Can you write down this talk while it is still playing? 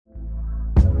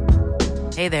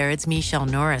Hey there, it's Michelle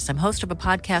Norris. I'm host of a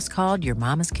podcast called Your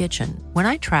Mama's Kitchen. When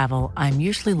I travel, I'm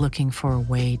usually looking for a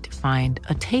way to find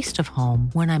a taste of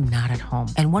home when I'm not at home.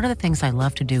 And one of the things I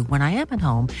love to do when I am at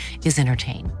home is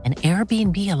entertain. And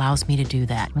Airbnb allows me to do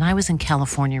that. When I was in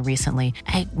California recently,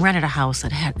 I rented a house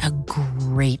that had a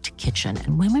great kitchen.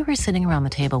 And when we were sitting around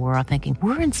the table, we were all thinking,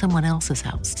 we're in someone else's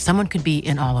house. Someone could be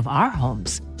in all of our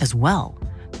homes as well.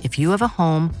 If you have a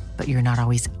home, but you're not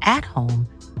always at home,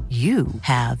 you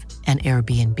have an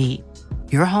Airbnb.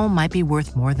 Your home might be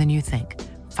worth more than you think.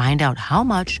 Find out how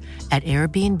much at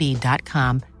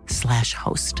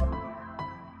airbnb.com/host.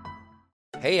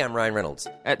 Hey, I'm Ryan Reynolds.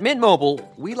 At Mint Mobile,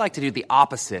 we like to do the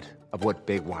opposite of what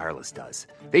Big Wireless does.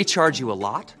 They charge you a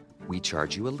lot, we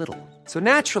charge you a little. So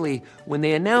naturally, when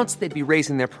they announced they'd be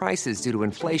raising their prices due to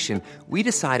inflation, we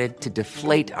decided to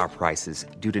deflate our prices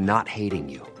due to not hating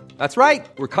you. That's right.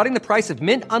 We're cutting the price of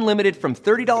Mint Unlimited from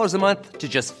 $30 a month to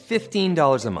just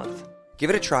 $15 a month.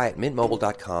 Give it a try at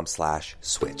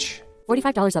mintmobile.com/switch.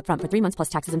 $45 up front for 3 months plus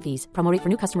taxes and fees. Promo rate for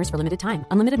new customers for limited time.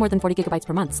 Unlimited more than 40 gigabytes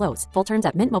per month. Slows full terms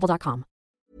at mintmobile.com.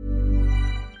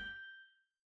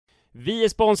 Vi är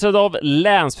sponsrade av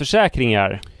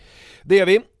Länsförsäkringar. Det är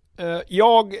vi.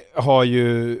 Jag har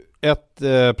ju ett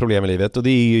problem i livet, och det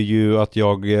är ju att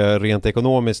jag rent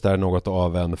ekonomiskt är något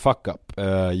av en fuck-up.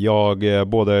 Jag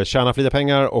både tjänar för lite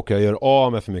pengar och jag gör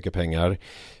av med för mycket pengar.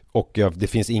 Och det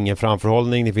finns ingen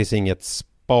framförhållning, det finns inget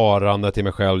sparande till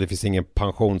mig själv, det finns ingen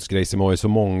pensionsgrej som är så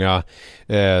många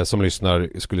som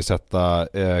lyssnar skulle sätta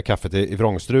kaffet i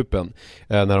vrångstrupen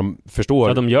när de förstår.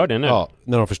 Ja, de gör det nu. Ja,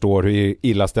 när de förstår hur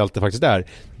illa ställt det faktiskt är.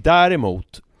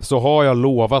 Däremot så har jag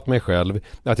lovat mig själv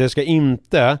att jag ska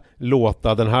inte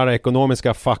låta den här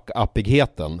ekonomiska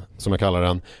fuck-uppigheten, som jag kallar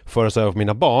den, föras över på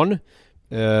mina barn.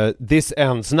 This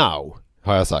ends now,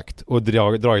 har jag sagt. Och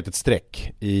dragit ett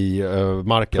streck i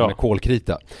marken med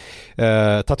kolkrita.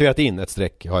 Tatuerat in ett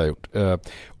streck har jag gjort.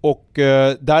 Och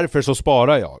därför så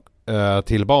sparar jag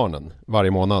till barnen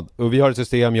varje månad. Och vi har ett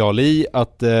system, jag och Li,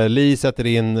 att Li sätter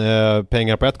in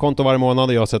pengar på ett konto varje månad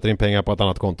och jag sätter in pengar på ett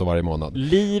annat konto varje månad.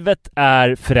 Livet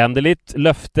är föränderligt,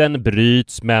 löften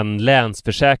bryts, men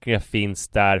Länsförsäkringar finns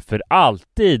där för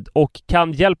alltid och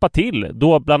kan hjälpa till,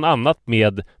 då bland annat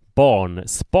med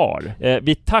barnspar.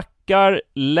 Vi tackar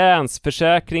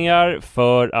Länsförsäkringar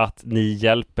för att ni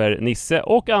hjälper Nisse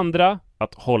och andra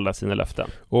att hålla sina löften.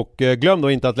 Och glöm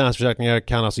då inte att Länsförsäkringar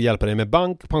kan alltså hjälpa dig med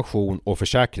bank, pension och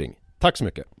försäkring. Tack så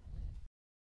mycket.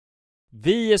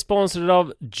 Vi är sponsrade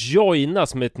av Joina,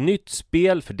 som är ett nytt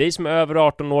spel för dig som är över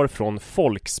 18 år från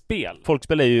Folkspel.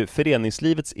 Folkspel är ju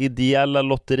föreningslivets ideella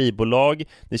lotteribolag.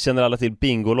 Ni känner alla till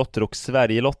Bingolotter och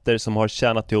Sverigelotter som har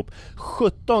tjänat ihop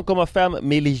 17,5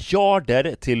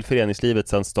 miljarder till föreningslivet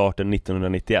sedan starten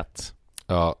 1991.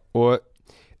 Ja, och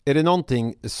är det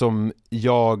någonting som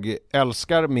jag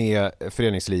älskar med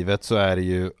föreningslivet så är det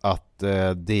ju att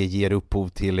det ger upphov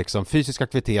till liksom fysisk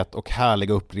aktivitet och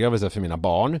härliga upplevelser för mina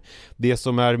barn. Det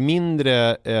som är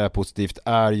mindre positivt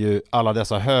är ju alla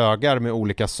dessa högar med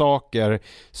olika saker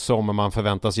som man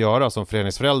förväntas göra som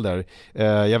föreningsförälder.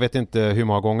 Jag vet inte hur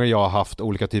många gånger jag har haft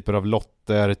olika typer av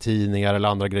lotter, tidningar eller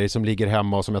andra grejer som ligger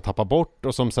hemma och som jag tappar bort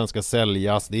och som sen ska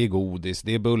säljas. Det är godis,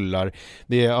 det är bullar,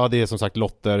 det är som sagt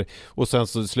lotter, och sen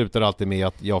så slutar det alltid med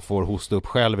att jag får hosta upp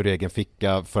själv i egen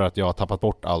ficka för att jag har tappat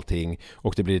bort allting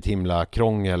och det blir ett himla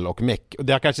krångel och meck. Och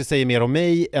det kanske säger mer om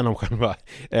mig än om själva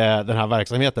den här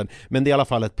verksamheten, men det är i alla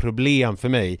fall ett problem för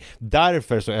mig.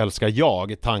 Därför så älskar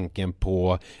jag tanken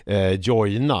på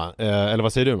Joina, eller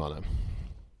vad säger du, Manne?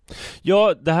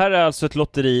 Ja, det här är alltså ett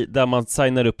lotteri där man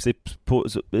signar upp sig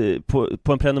på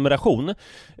en prenumeration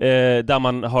där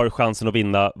man har chansen att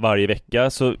vinna varje vecka.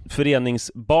 Så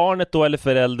föreningsbarnet då, eller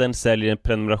föräldern, säljer en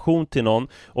prenumeration till någon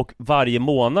och varje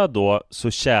månad då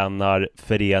så tjänar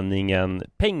föreningen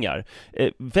pengar.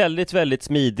 Väldigt, väldigt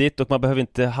smidigt, och man behöver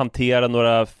inte hantera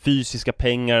några fysiska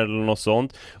pengar eller något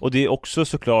sånt. Och det är också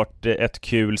såklart ett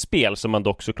kul spel som man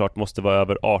dock såklart måste vara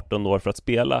över 18 år för att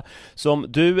spela. Så om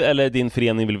du eller din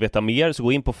förening vill veta mer så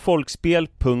gå in på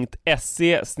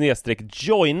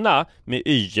folkspel.se/joina med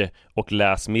y och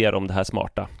läs mer om det här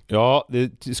smarta. Ja,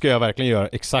 det ska jag verkligen göra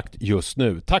exakt just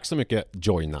nu. Tack så mycket,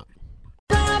 Joina.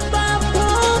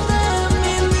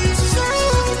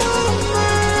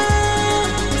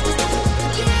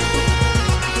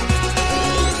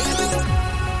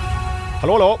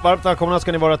 Hallå, varmt välkomna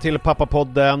ska ni vara till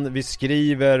Pappapodden. Vi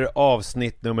skriver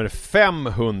avsnitt nummer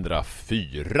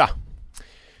 504.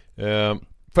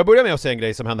 Får jag börja med att säga en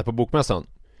grej som hände på Bokmässan?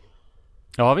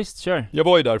 Ja visst, kör. Jag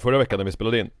var ju där förra veckan när vi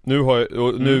spelade in. Nu har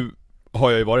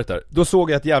jag ju varit där. Då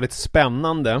såg jag ett jävligt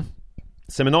spännande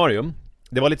seminarium.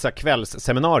 Det var lite så här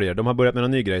kvällsseminarier. De har börjat med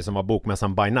en ny grej som var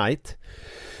Bokmässan by night.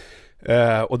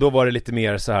 Och då var det lite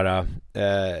mer så här.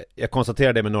 Jag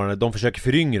konstaterade det med några, de försöker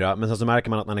föryngra, men sen så märker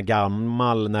man att man är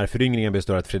gammal när föryngringen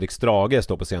består att Fredrik Strage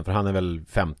står på scen, för han är väl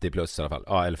 50 plus i alla fall,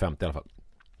 ja, eller 50 i alla fall.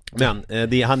 Men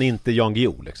han är inte Jan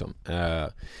Guillou liksom.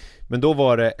 Men då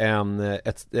var det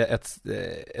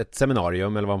ett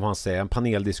seminarium, eller vad man säger, en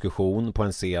paneldiskussion på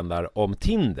en scen där om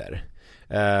Tinder.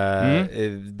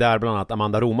 Där bland annat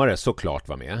Amanda Romare såklart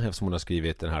var med, eftersom hon har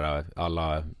skrivit den här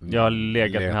Jag har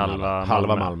legat med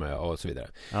halva Malmö och så vidare.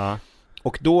 Ja.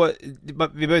 Och då, vi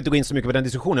behöver inte gå in så mycket på den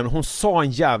diskussionen. Hon sa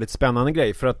en jävligt spännande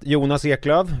grej, för att Jonas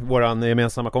Eklöf, våran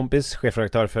gemensamma kompis,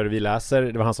 chefredaktör för Vi läser,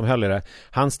 det var han som höll i det.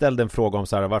 Han ställde en fråga om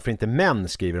så här, varför inte män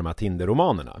skriver de här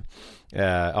Tinder-romanerna.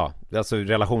 Alltså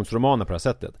relationsromaner på det här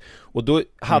sättet. Och då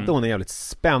hade hon en jävligt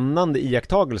spännande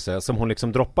iakttagelse som hon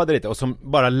liksom droppade lite, och som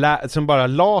bara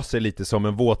la sig lite som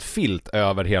en våt filt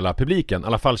över hela publiken. I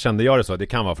alla fall kände jag det så. Det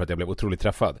kan vara för att jag blev otroligt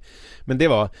träffad. Men det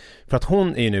var för att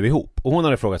hon är ju nu ihop, och hon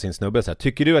hade frågat sin snubbe så här,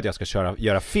 tycker du att jag ska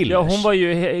göra fillers? Ja, hon var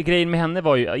ju, grejen med henne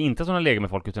var ju inte att hon hade legat med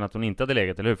folk, utan att hon inte hade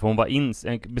legat, eller hur? För hon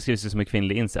var beskrivs som en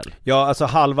kvinnlig incel. Ja, alltså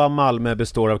halva Malmö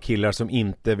består av killar som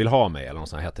inte vill ha mig, eller något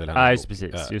sånt heter väl henne. Nej,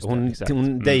 precis. Just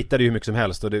hon dejtade ju hur mycket som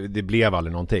helst, och det blev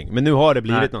aldrig någonting. Men nu har det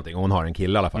blivit någonting, och hon har en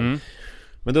kille i alla fall.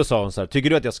 Men då sa hon så här, tycker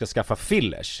du att jag ska skaffa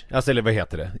fillers? Alltså, eller vad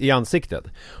heter det? I ansiktet.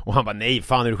 Och han bara, nej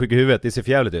fan, är du sjuk i huvudet? Det ser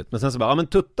förjävligt ut. Men sen så bara, ja men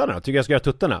tuttarna, tycker jag ska göra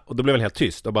tuttarna? Och då blev väl helt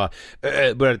tyst och bara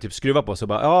började typ skruva på sig och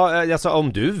bara, ja, jag sa,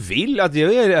 om du vill att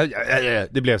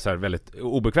det blev så här väldigt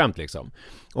obekvämt liksom.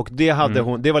 Och det hade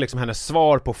hon, det var liksom hennes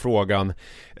svar på frågan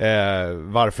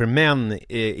varför män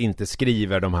inte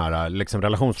skriver de här liksom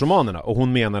relationsromanerna. Och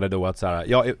hon menade då att så här,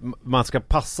 ja, man ska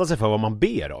passa sig för vad man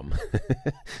ber om.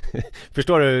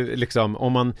 Förstår du liksom,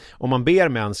 om man ber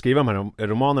män skriva de här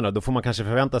romanerna, då får man kanske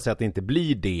förvänta sig att det inte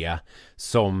blir det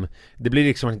som, det blir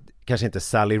liksom kanske inte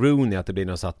Sally Rooney, att det blir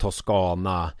någon sån här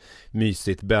Toscana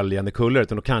mysigt böljande kullar,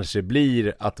 utan då kanske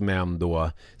blir att män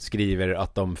då skriver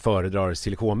att de föredrar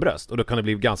silikonbröst, och då kan det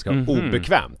bli ganska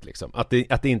obekvämt liksom. Att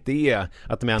det inte är,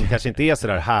 att män kanske inte är så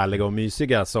där härliga och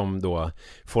mysiga som då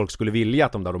folk skulle vilja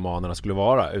att de där romanerna skulle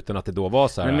vara, utan att det då var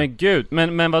så här. Men gud,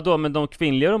 men vadå, men de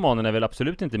kvinnliga romanerna är väl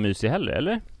absolut inte mysiga heller,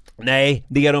 eller? Nej,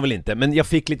 det är de väl inte, men jag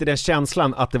fick lite den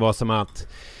känslan att det var som att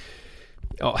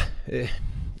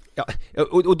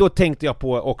och då tänkte jag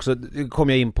på också, kom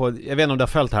jag in på, jag vet inte om du har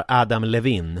följt här, Adam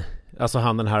Levine, alltså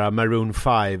han den här Maroon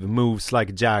 5, Moves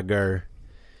Like Jagger.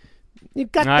 You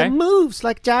got the moves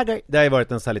like Jagger. Det har ju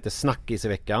varit en sån här lite snackis i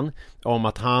veckan om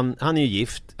att han är ju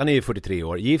gift, han är ju 43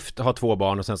 år, gift, har 2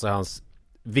 barn, och sen så är hans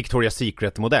Victoria's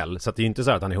Secret-modell, så att det är ju inte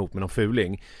så att han är ihop med någon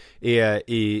fuling,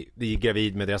 är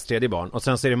gravid med deras 3:e barn. Och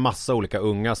sen så är det massa olika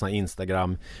unga såna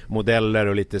Instagram-modeller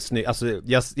och lite alltså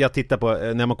jag tittar på,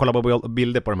 när man kollar på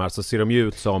bilder på de här, så ser de ju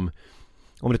ut som,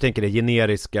 om du tänker det,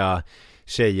 generiska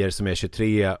tjejer som är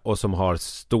 23 och som har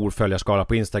stor följarskala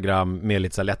på Instagram med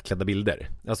lite så här lättklädda bilder.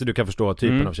 Alltså du kan förstå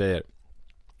typen av tjejer.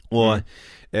 Och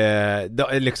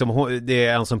det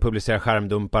är en som publicerar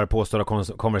skärmdumpar, påstådda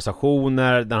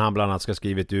konversationer där han bland annat ska ha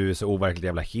skrivit du är så overkligt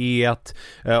jävla het,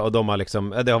 och de har liksom,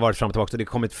 det har varit fram och tillbaka, och det har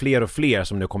kommit fler och fler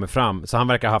som nu kommer fram, så han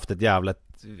verkar ha haft ett jävla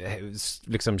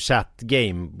liksom chat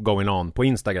game going on på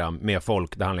Instagram med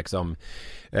folk där han liksom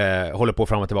håller på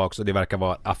fram och tillbaka, och det verkar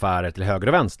vara affärer till höger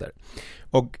och vänster.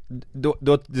 Och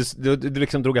då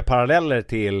liksom drog jag paralleller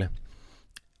till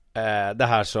det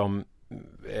här som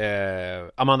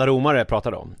Amanda Romare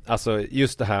pratade om. Alltså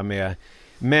just det här med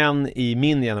män i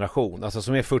min generation, alltså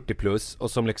som är 40 plus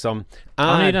och som liksom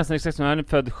han är ju nästan exakt som, han är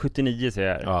född 79 säger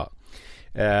jag. Ja.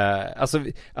 Alltså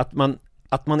att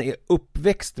man är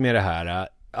uppväxt med det här,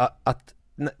 att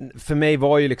för mig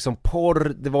var ju liksom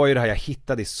porr, det var ju det här jag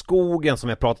hittade i skogen som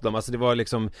jag pratade om, alltså det var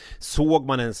liksom, såg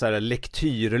man en så här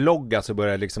lektyrlogga så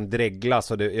började liksom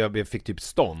dreglas, och jag fick typ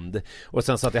stånd, och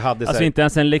sen så att jag hade så här, alltså inte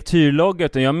ens en lektyrlogga,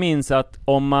 utan jag minns att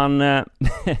om man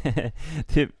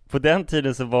typ, på den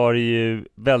tiden så var det ju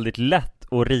väldigt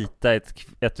lätt att rita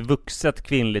ett vuxet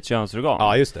kvinnligt könsorgan.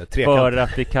 Ja, just det, trekant. För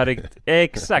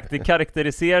att det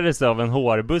karaktäriserades av en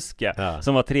hårbuske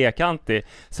som var trekantig.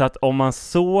 Så att om man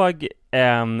såg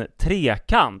en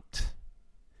trekant,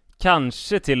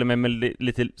 kanske till och med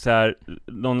lite så här,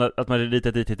 att man hade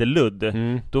ritat dit lite ludd,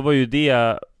 då var ju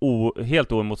det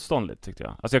helt oemotståndligt tyckte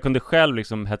jag. Alltså jag kunde själv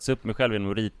liksom hetsa upp mig själv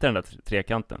genom att rita den där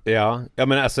trekanten. Ja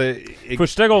men alltså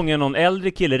första gången någon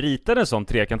äldre kille ritade en sån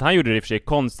trekant, han gjorde det i och för sig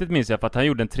konstigt minns jag, för att han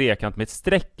gjorde en trekant med ett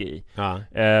streck i.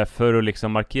 För att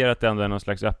liksom markera att det ändå är någon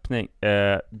slags öppning.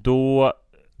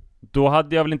 Då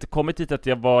hade jag väl inte kommit hit att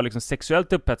jag var liksom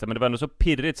sexuellt upphetsad, men det var ändå så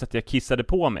pirrigt så att jag kissade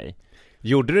på mig.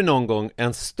 Gjorde du någon gång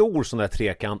en stor sån där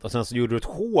trekant och sen så gjorde du ett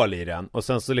hål i den och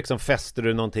sen så liksom fäste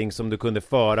du någonting som du kunde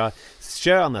föra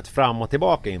könet fram och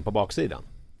tillbaka in på baksidan?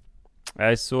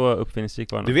 Jag är så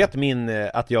uppfinningsrik var det. Du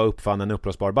vet att jag uppfann en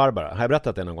uppblåsbar Barbara. Har jag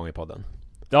berättat det någon gång i podden?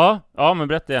 Ja, men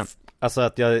berätta igen. Alltså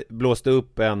att jag blåste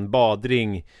upp en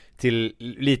badring till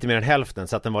lite mer än hälften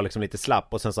så att den var liksom lite slapp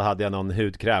och sen så hade jag någon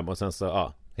hudkräm och sen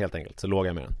så, helt enkelt, så låg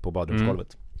jag med den på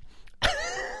badrumsgolvet.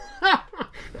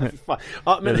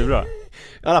 Ja, men det är bra.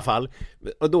 I alla fall,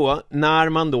 och då, när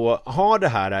man då har det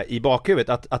här i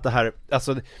bakhuvudet, att det här,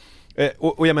 alltså,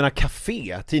 och jag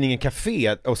menar tidningen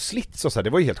Café och Slits och så här, det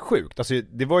var ju helt sjukt. Alltså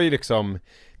det var ju liksom,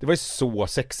 det var ju så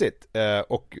sexigt,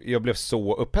 och jag blev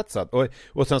så upphetsad.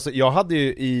 Och sen så, jag hade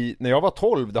ju när jag var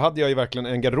 12, då hade jag ju verkligen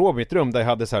en garderob i mitt rum där jag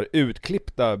hade så här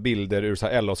utklippta bilder ur så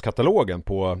här LOs-katalogen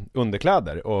på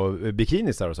underkläder och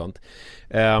bikinisar och sånt.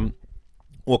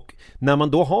 Och när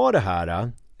man då har det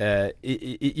här,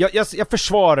 jag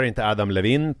försvarar inte Adam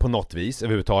Levine på något vis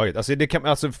överhuvudtaget.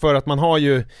 Alltså för att man har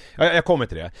ju, jag kommer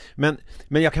till det.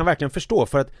 Men jag kan verkligen förstå,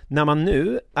 för att när man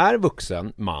nu är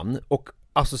vuxen man och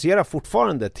associerar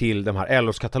fortfarande till de här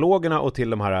LOs-katalogerna och till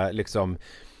de här liksom,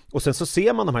 och sen så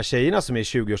ser man de här tjejerna som är i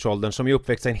 20-årsåldern som är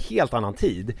uppväxta i en helt annan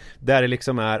tid, där det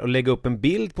liksom är att lägga upp en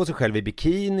bild på sig själv i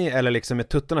bikini eller liksom med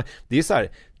tuttarna. Det är så här,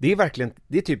 det är verkligen,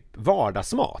 det är typ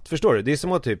vardagsmat, förstår du? Det är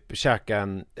som att typ käka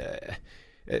en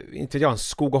inte vet jag, en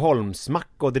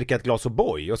Skogaholmsmacka och dricka ett glas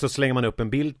O'boy och så slänger man upp en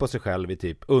bild på sig själv i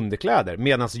typ underkläder,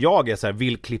 medan jag är så här,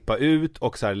 vill klippa ut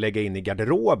och så här, lägga in i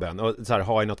garderoben och så här,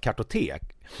 ha i något kartotek.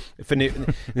 För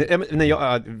när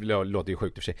jag låter ju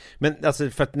sjukt i och för sig, men alltså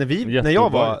för att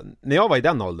när jag var i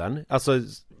den åldern, alltså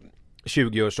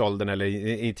 20-årsåldern eller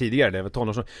i tidigare, det var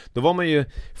tonårsåldern, då var man ju,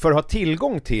 för att ha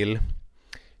tillgång till,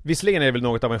 visserligen är det väl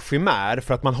något av en chimär,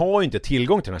 för att man har ju inte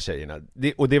tillgång till de här tjejerna.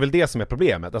 Och det är väl det som är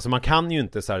problemet. Alltså man kan ju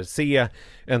inte så här se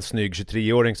en snygg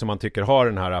 23-åring som man tycker har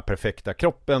den här perfekta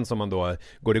kroppen som man då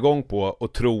går igång på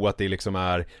och tro att det liksom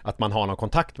är att man har någon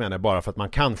kontakt med henne bara för att man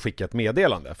kan skicka ett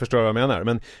meddelande. Förstår du vad jag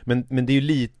menar? Men det är ju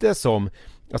lite som,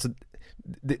 alltså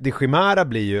det chimära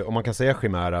blir ju, om man kan säga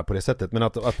chimära på det sättet,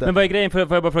 men men vad är grejen, får jag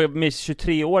bara fråga, med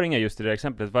 23-åringar just i det här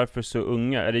exemplet, varför så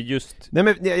unga? Är det just nej,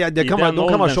 men det kan vara, de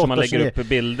kan vara 28 som man lägger upp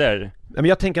bilder? Men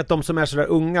jag tänker att de som är sådär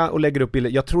unga och lägger upp bilder,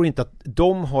 jag tror inte att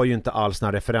de har ju inte alls den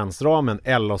här referensramen,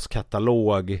 LOs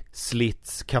katalog,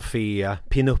 Slits, Café,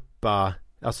 Pinuppa,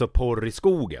 alltså porr i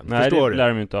skogen. Nej, förstår det du? lär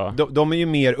de inte ha. De är ju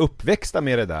mer uppväxta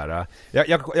med det där.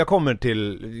 Jag kommer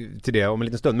till det om en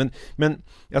liten stund, men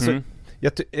alltså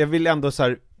jag vill ändå så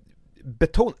här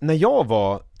när jag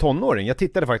var tonåring, jag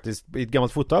tittade faktiskt i ett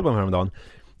gammalt fotoalbum häromdagen.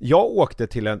 Jag åkte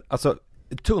till en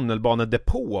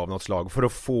tunnelbanedepå av något slag för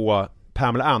att få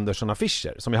Pamela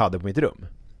Anderson-affischer som jag hade på mitt rum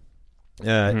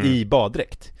i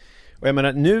baddräkt. Och jag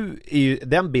menar, nu är ju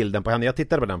den bilden på henne, jag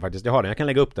tittade på den faktiskt, jag har den, jag kan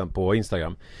lägga upp den på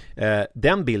Instagram.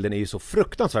 Den bilden är ju så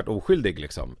fruktansvärt oskyldig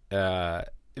liksom.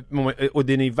 Och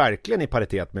det är ju verkligen i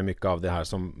paritet med mycket av det här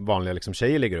som vanliga liksom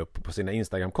tjejer lägger upp på sina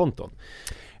Instagram-konton.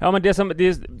 Ja, men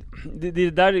det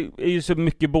där är ju så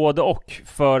mycket både och,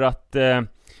 för att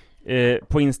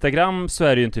på Instagram så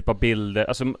är det ju en typ av bilder,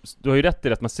 alltså du har ju rätt i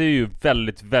det, att man ser ju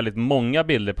väldigt, väldigt många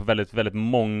bilder på väldigt, väldigt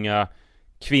många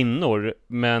kvinnor,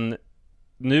 men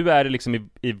nu är det liksom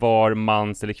i var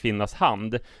mans eller kvinnas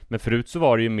hand. Men förut så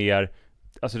var det ju mer,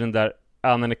 alltså den där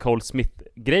Anna Nicole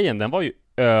Smith-grejen, den var ju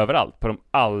överallt på de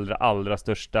allra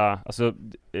största, alltså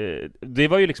det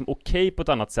var ju liksom okej på ett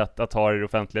annat sätt att ha det i det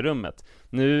offentliga rummet.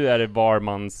 Nu är det var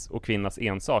mans och kvinnas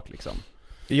ensak liksom.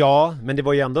 Ja, men det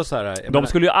var ju ändå så här.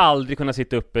 Skulle ju aldrig kunna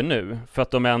sitta uppe nu, för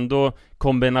att de ändå,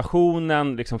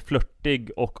 kombinationen liksom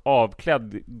flörtig och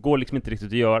avklädd går liksom inte riktigt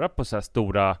att göra på så här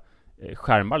stora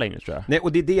skärmar längre, tror jag. Nej,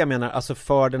 och det är det jag menar, alltså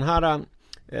för den här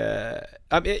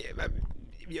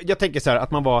jag tänker så här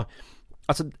att man var,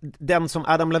 alltså den som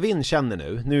Adam Levine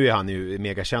känner nu är han ju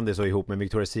megakändis och ihop med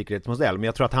Victoria's Secret modell, men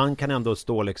jag tror att han kan ändå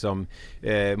stå liksom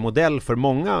modell för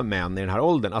många män i den här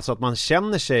åldern, alltså att man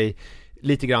känner sig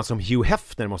lite grann som Hugh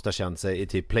Hefner måste ha känt sig i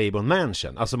typ Playboy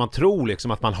Mansion. Alltså man tror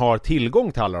liksom att man har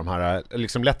tillgång till alla de här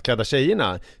liksom lättklädda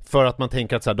tjejerna, för att man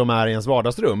tänker att så här, de är i ens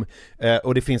vardagsrum,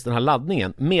 och det finns den här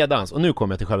laddningen, medans, och nu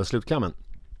kommer jag till själva slutklämmen,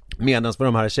 medans för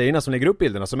de här tjejerna som lägger upp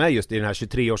bilderna, som är just i den här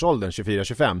 23-årsåldern,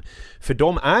 24-25, för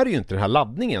de är ju inte den här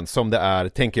laddningen som det är,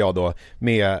 tänker jag då,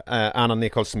 med Anna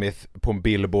Nicole Smith på en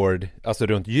billboard, alltså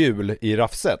runt jul i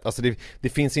Raffset. Alltså det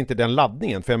finns inte den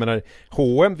laddningen, för jag menar,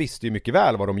 H&M visste ju mycket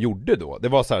väl vad de gjorde då. Det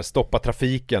var så här, stoppa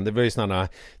trafiken, det var ju sådana,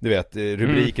 du vet,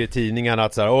 rubriker i tidningarna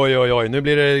att så här, oj, nu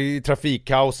blir det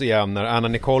trafikkaos igen när Anna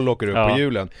Nicole åker upp på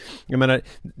julen. Jag menar,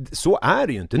 så är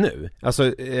det ju inte nu.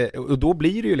 Alltså, och då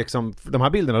blir det ju liksom, de här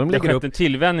bilderna, de lägger upp en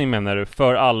tillvänjning, menar du,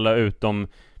 för alla utom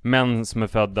män som är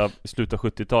födda i slutet av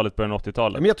 70-talet, början av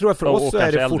 80-talet. Men jag tror att för och oss så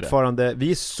är det äldre. fortfarande,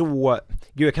 vi är så,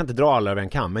 gud jag kan inte dra alla över en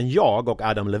kam, men jag och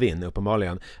Adam Levine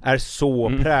uppenbarligen är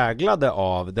så präglade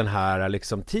av den här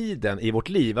liksom tiden i vårt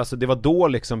liv. Alltså det var då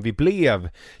liksom vi blev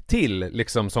till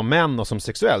liksom som män och som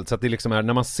sexuellt, så att det liksom är,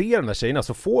 när man ser den här tjejerna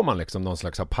så får man liksom någon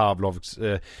slags Pavlovs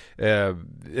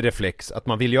reflex att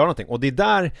man vill göra någonting. Och det är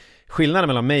där skillnaden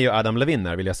mellan mig och Adam Levine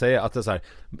är, vill jag säga, att det är så här,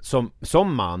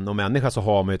 som man och människa så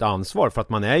har man ju ett ansvar, för att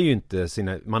man är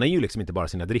ju liksom inte bara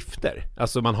sina drifter.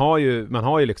 Alltså man har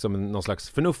ju liksom någon slags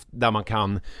förnuft där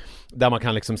man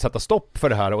kan liksom sätta stopp för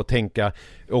det här och tänka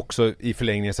också i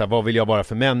förlängningen så här, vad vill jag vara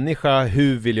för människa,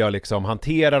 hur vill jag liksom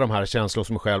hantera de här känslorna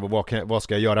som mig själv, och vad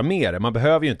ska jag göra med det? Man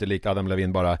behöver ju inte lika Adam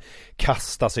Levine bara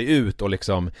kasta sig ut och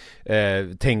liksom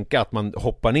tänka att man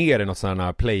hoppar ner i något sån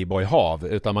här playboy-hav,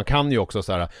 utan man kan ju också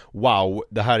så här, wow,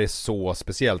 det här är så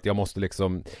speciellt,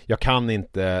 jag kan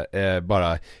inte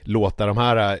bara låta de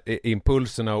här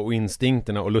impulserna och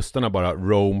instinkterna och lusterna bara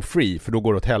roam free, för då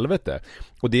går det åt helvete.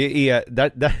 Och det är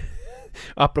där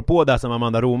apropå det som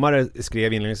Amanda Romare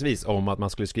skrev inledningsvis om att man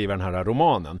skulle skriva den här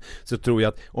romanen, så tror jag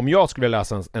att om jag skulle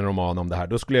läsa en roman om det här,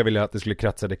 då skulle jag vilja att det skulle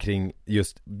kretsa det kring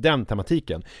just den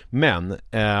tematiken. Men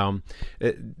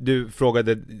du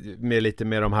frågade med lite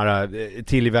med de här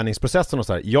tillvänjningsprocessen och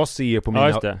så här. Jag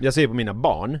ser på mina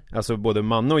barn, alltså både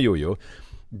Manne och Jojo.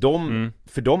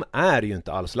 För de är ju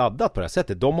inte alls laddat på det här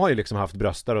sättet. De har ju liksom haft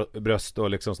bröst och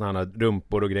liksom såna här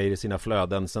rumpor och grejer i sina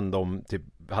flöden sen de typ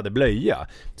hade blöja.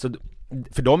 Så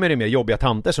för dem är det mer jobbiga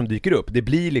tanter som dyker upp. Det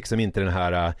blir liksom inte den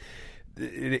här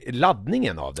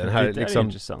laddningen av den här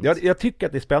liksom. Jag tycker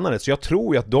att det är spännande, så jag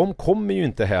tror ju att de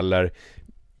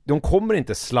kommer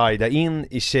inte slida in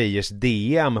i tjejers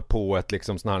DM på ett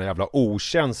liksom sån här jävla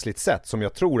okänsligt sätt som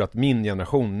jag tror att min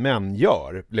generation män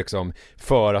gör, liksom,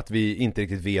 för att vi inte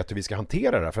riktigt vet hur vi ska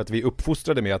hantera det här, för att vi är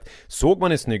uppfostrade med att såg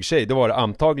man en snygg tjej, då var det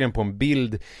antagligen på en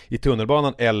bild i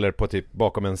tunnelbanan eller på typ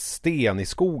bakom en sten i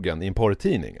skogen i en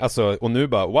porrtidning. Alltså, och nu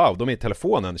bara, wow, de är i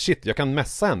telefonen, shit, jag kan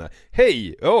messa henne,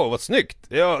 hej, vad snyggt,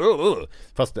 ja,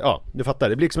 fast ja, du fattar,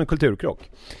 det blir liksom en kulturkrock.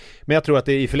 Men jag tror att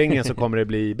det i förlängningen så kommer det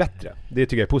bli bättre. Det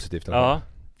tycker jag är positivt. Ja.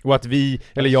 Och att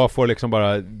jag får liksom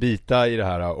bara bita i det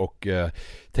här och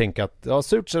tänka att, ja,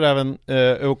 surt så även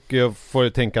och jag får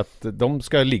tänka att de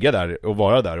ska ligga där och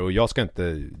vara där, och jag ska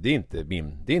inte,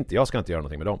 jag ska inte göra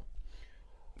någonting med dem.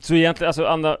 Så egentligen, alltså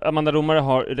Amanda Romare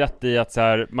har rätt i att så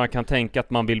här, man kan tänka att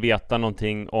man vill veta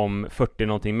någonting om 40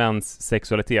 någonting mäns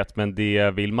sexualitet, men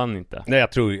det vill man inte. Nej,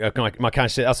 jag tror man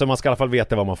kanske, alltså man ska i alla fall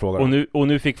veta vad man frågar om. Och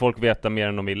nu fick folk veta mer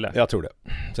än de ville. Jag tror det.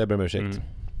 Så jag ber om ursäkt.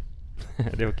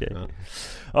 Det är okej.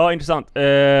 Ja, intressant.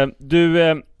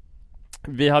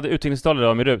 Vi hade utvecklingstal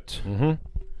idag med Rut.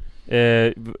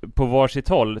 På varsitt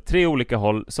håll, 3 olika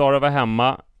håll. Sara var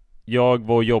hemma, jag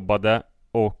var och jobbade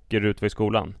och Rut var i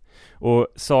skolan. Och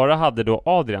Sara hade då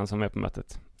Adrian som är på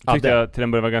mötet. Tyckte jag till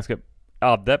en början var ganska...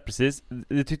 Adde, precis.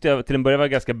 Det tyckte jag till en början var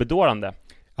ganska bedårande.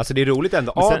 Alltså det är roligt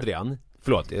ändå. Adrian,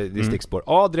 förlåt, det är stickspår.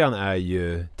 Adrian är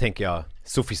ju, tänker jag,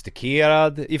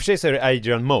 sofistikerad. I och för sig så är det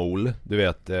Adrian Mole, du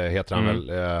vet, heter han väl.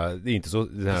 Det är inte så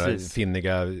den här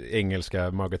finniga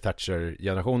engelska Margaret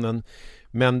Thatcher-generationen.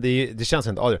 Men det känns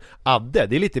inte Adrian. Adde,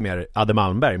 det är lite mer Adde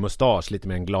Malmberg, mustasch, lite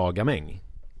mer en glagamäng.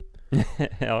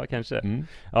 Ja, kanske.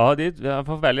 Ja, han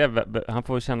får välja. Han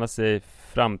får känna sig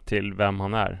fram till vem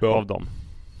han är av dem.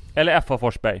 Eller F.A.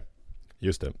 Forsberg.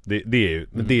 Just det. Det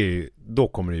är ju, då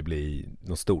kommer det ju bli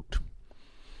något stort.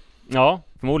 Ja,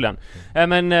 förmodligen.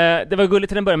 Men det var gulligt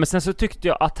till en början. Men sen så tyckte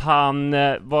jag att han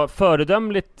var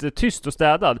föredömligt tyst och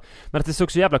städad. Men att det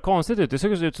såg så jävla konstigt ut. Det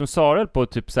såg så ut som Sarel på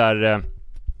typ så här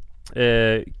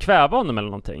kväva honom eller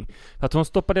någonting. För att hon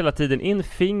stoppade hela tiden in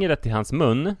fingret i hans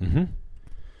mun.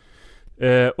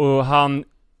 Och han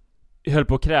höll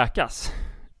på att kräkas.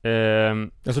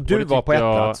 Alltså du var på en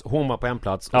plats, hon var på en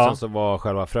plats, och sen så var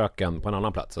själva fröken på en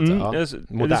annan plats, så att säga.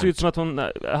 Det såg ut som att hon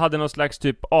hade någon slags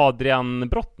typ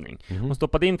Adrian-brottning. Hon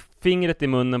stoppade in fingret i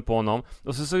munnen på honom,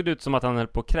 och så såg det ut som att han höll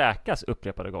på att kräkas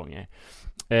upprepade gånger.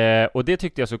 Och det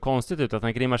tyckte jag så konstigt ut, att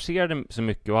han grimaserade så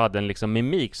mycket och hade en liksom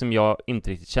mimik som jag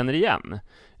inte riktigt känner igen.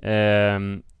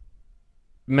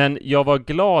 Men jag var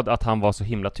glad att han var så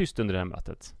himla tyst under det här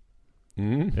mötet.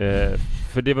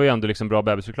 För det var ju ändå liksom bra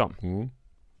bebisreklam.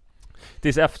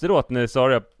 Tills efteråt när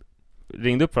Sara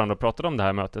ringde upp varandra och pratade om det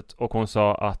här mötet, och hon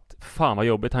sa att fan vad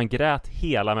jobbigt, han grät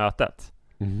hela mötet.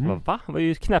 Va? Han var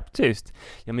ju knäpptyst.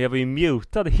 Ja, men jag var ju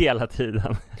mutad hela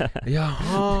tiden.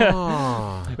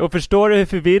 Jaha. Och förstår du hur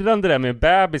förvirrande det är med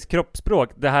bebis kroppsspråk?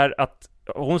 Det här att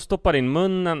hon stoppar in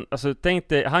munnen, alltså tänk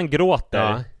dig, han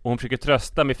gråter och hon försöker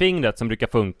trösta med fingret som brukar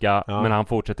funka, men han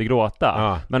fortsätter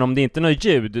gråta. Men om det inte är något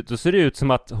ljud, då ser det ut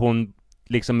som att hon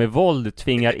liksom med våld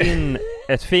tvingar in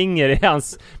ett finger i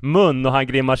hans mun och han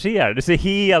grimaserar. Det ser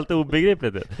helt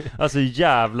obegripligt ut. Alltså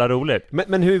jävla roligt.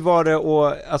 Men hur var det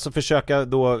att alltså försöka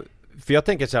då, för jag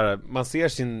tänker så här, man ser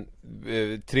sin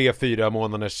 3-4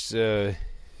 månaders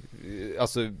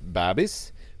alltså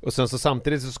bebis, och sen så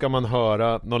samtidigt så ska man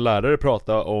höra någon lärare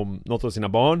prata om något av sina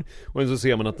barn, och så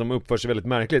ser man att de uppför sig väldigt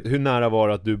märkligt. Hur nära var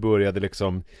det att du började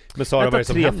liksom med Sara, vad är det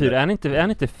som 3-4, är han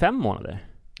inte 5 månader?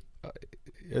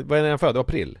 Vad är han född?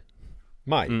 April?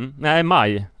 Maj? Nej,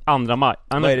 maj. 2 maj.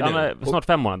 Han är snart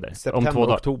 5 månader. September, om 2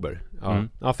 dagar. oktober.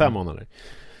 Ja, 5 månader.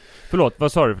 Förlåt,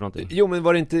 vad sa du för någonting? Jo, men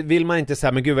var det inte, vill man inte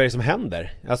säga, men gud vad är det som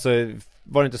händer? Alltså,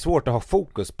 var det inte svårt att ha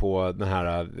fokus på den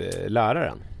här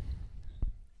läraren?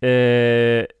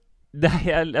 Det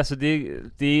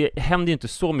händer ju inte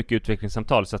så mycket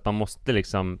utvecklingssamtal så att man måste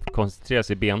liksom koncentrera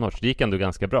sig benhårt. Det gick ändå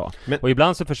ganska bra. Och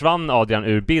ibland så försvann Adrian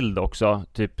ur bild också,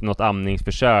 typ något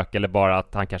amningsförsök, eller bara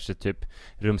att han kanske typ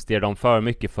rumsterade om för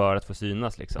mycket för att få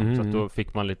synas liksom. Så att då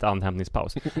fick man lite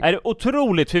andhämtningspaus. Är det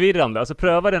otroligt förvirrande. Alltså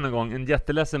pröva det någon gång, en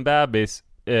jätteledsen bebis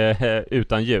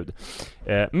utan ljud.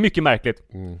 Mycket märkligt.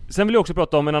 Sen vill jag också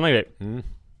prata om en annan grej.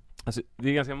 Alltså, det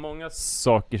är ganska många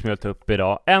saker som jag vill ta upp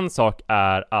idag. En sak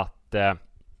är att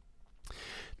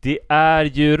det är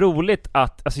ju roligt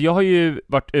att, alltså jag har ju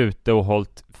varit ute och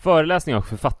hållit föreläsningar och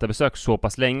författarbesök så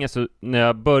pass länge, så när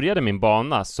jag började min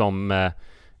bana som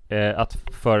att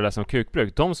föreläsa om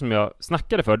kukbruk, de som jag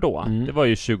snackade för då, det var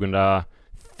ju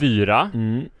 2004.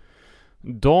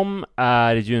 De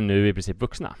är ju nu i princip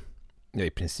vuxna. Ja,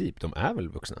 i princip, de är väl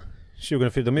vuxna.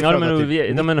 2004, de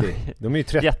är de är ju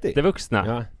 30.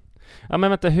 Jättevuxna. Ja, men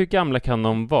vänta, hur gamla kan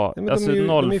de vara? Ja, alltså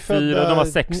de 04, de var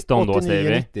 16 89, då säger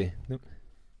vi. 90.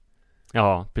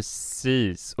 Ja,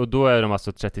 precis. Och då är de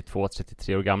alltså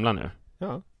 32-33 år gamla nu.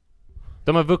 Ja.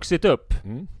 De har vuxit upp.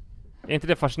 Är inte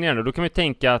det fascinerande? Då kan vi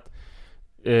tänka att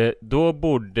då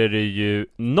borde det ju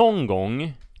någon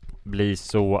gång bli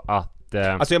så att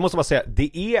alltså jag måste bara säga,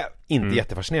 det är inte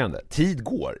jättefascinerande. Tid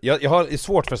går. Jag har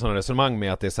svårt för sådana resonemang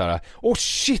med att det är så här: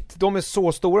 shit, de är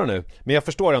så stora nu. Men jag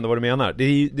förstår ändå vad du menar.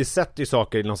 Det sätter ju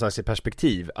saker i någon slags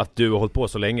perspektiv, att du har hållit på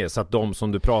så länge, så att de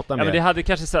som du pratar med... Ja, men det hade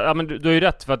kanske... Ja, men du har ju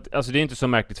rätt, för att alltså, det är inte så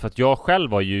märkligt, för att jag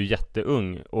själv var ju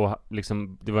jätteung och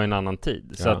liksom, det var en annan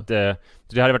tid. Så att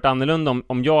så det hade varit annorlunda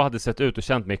om jag hade sett ut och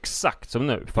känt mig exakt som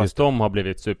nu, fast de har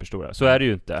blivit superstora. Så är det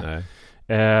ju inte.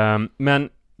 Men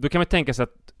då kan man tänka sig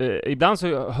att ibland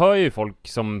så hör jag ju folk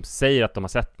som säger att de har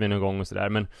sett mig någon gång och sådär,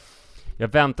 men jag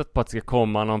har väntat på att det ska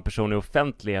komma någon person i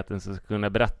offentligheten som ska kunna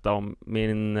berätta om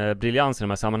min briljans i de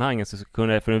här sammanhangen, så ska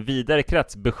kunna för en vidare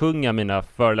krets besjunga mina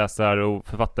föreläsar- och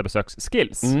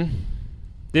författarbesöksskills.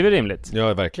 Det är väl rimligt?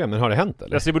 Ja, verkligen. Men har det hänt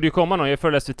eller? Alltså, det borde ju komma någon. Jag har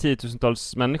föreläst för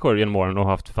 10-tusentals människor genom åren och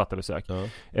haft författarbesök.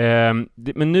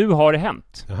 Men nu har det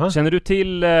hänt. Känner du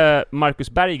till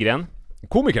Marcus Berggren?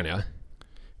 Komikern, ja.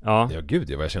 Ja, gud,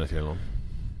 det var jag känner till honom.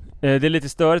 Det är lite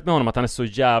störigt med honom att han är så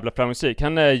jävla framgångsrik.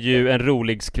 Han är ju en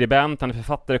rolig skribent, han är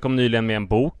författare, kom nyligen med en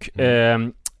bok.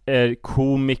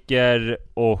 Komiker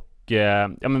och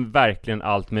ja, men verkligen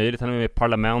allt möjligt. Han är med i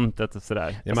Parlamentet och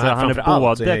sådär. Ja, alltså, han är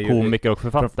både komiker och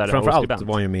författare. Framförallt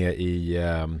var han ju med i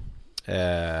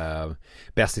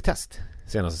Bäst i test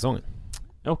senaste säsongen.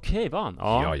 Okej, var han?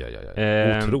 Ja.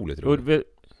 Otroligt roligt.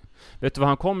 Vet du var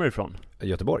han kommer ifrån?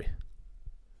 Göteborg.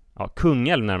 Ja,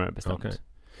 Kungälv närmare bestämt. Okay.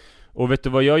 Och vet du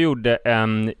vad jag gjorde?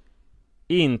 En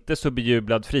inte så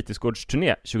bejublad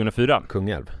fritidsgårdsturné 2004.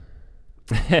 Kungälv.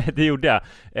 Det gjorde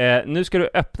jag. Nu ska du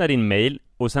öppna din mail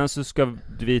och sen så ska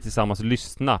vi tillsammans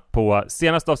lyssna på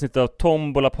senaste avsnittet av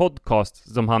Tombola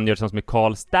Podcast som han gör tillsammans med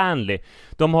Carl Stanley.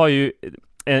 De har ju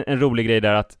en rolig grej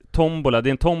där att tombola, det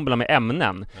är en tombola med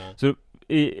ämnen. Så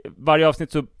i varje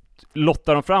avsnitt så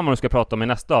lottar de fram vad de ska prata om i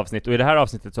nästa avsnitt. Och i det här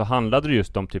avsnittet så handlade det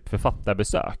just om typ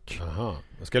författarbesök. Jaha,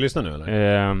 ska jag lyssna nu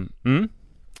eller?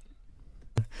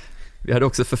 Vi hade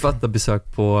också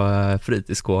författarbesök på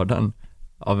fritidsgården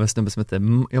av en snubbe som heter,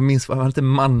 jag minns vad han hette,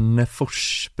 Manne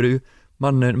Forsbru,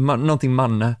 någonting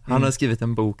Manne. Han hade skrivit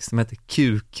en bok som heter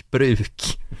Kukbruk,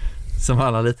 som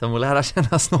handlar lite om att lära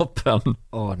känna snoppen.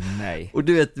 Nej. Och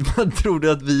du vet, man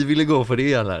trodde att vi ville gå för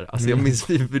det eller? Alltså jag minns,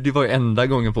 det var ju enda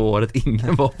gången på året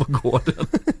ingen var på gården.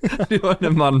 Det var när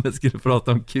mannen skulle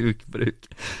prata om kukbruk.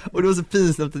 Och det var så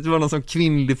pinsamt att det var någon som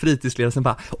kvinnlig fritidsledare som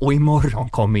bara, och imorgon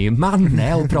kommer ju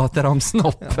Manne och pratar om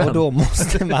snoppen. Och då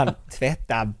måste man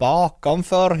tvätta bakom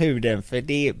förhuden, för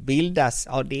det bildas,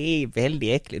 det är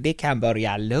väldigt äckligt. Det kan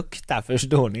börja lukta,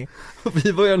 förstår ni? Och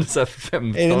vi var ju ändå så här 15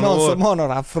 år. Är det någon som har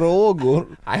några frågor?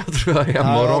 Nej, jag tror jag är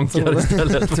hemma och ronkar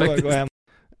istället faktiskt.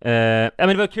 Men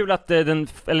det var kul att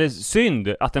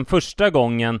synd att den första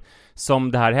gången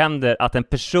som det här händer, att en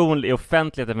person i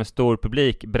offentligheten med stor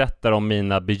publik berättar om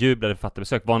mina bejublade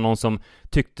författarbesök, var någon som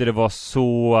tyckte det var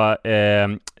så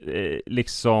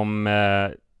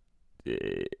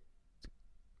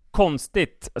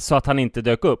konstigt så att han inte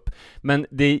dök upp. Men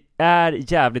det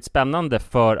är jävligt spännande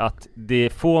för att det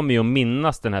får mig att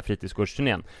minnas den här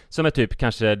fritidsgårdsturnén som är typ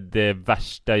kanske det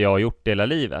värsta jag har gjort i hela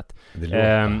livet.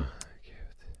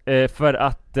 För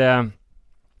att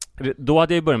då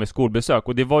hade jag börjat med skolbesök,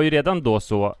 och det var ju redan då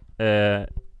så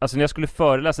alltså när jag skulle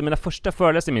föreläsa, mina första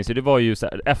föreläsningar minns jag, det var ju så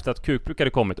här, efter att Kukbruk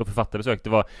hade kommit och författarbesök. Det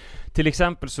var till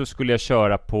exempel så skulle jag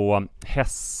köra på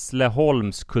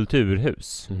Hässleholms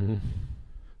kulturhus.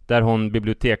 Där hon,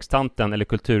 bibliotekstanten eller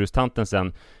kulturhustanten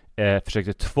sen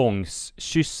försökte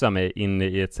tvångskyssa mig in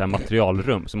i ett så här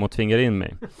materialrum som hon tvingade in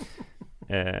mig.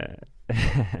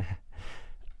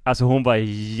 Alltså hon var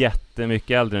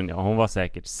jättemycket äldre än jag. Hon var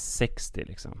säkert 60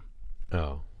 liksom.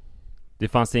 Ja. Det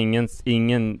fanns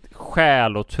ingen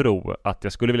skäl att tro att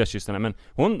jag skulle vilja kyssa henne. Men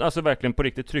hon alltså verkligen på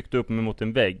riktigt tryckte upp mig mot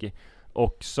en vägg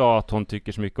och sa att hon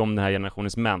tycker så mycket om den här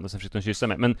generationens män, och sen försökte hon kyssa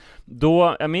mig. Men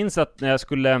då, jag minns att när jag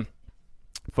skulle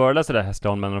föreläsa där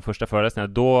Hässleholm, de första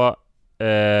föreläsningarna, då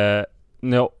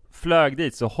när jag flög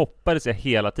dit så hoppades jag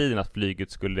hela tiden att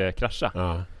flyget skulle krascha.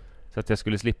 Så att jag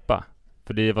skulle slippa.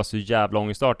 För det var så jävla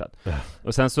ångestartat.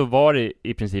 Och sen så var det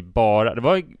i princip bara, det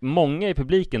var många i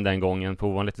publiken den gången på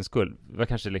ovanlighetens skull. Det var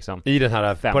kanske liksom i den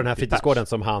här, på den här fritidsgården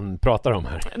som han pratar om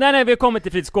här. Nej, vi har kommit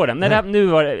till fritidsgården. Nej, nu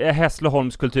var det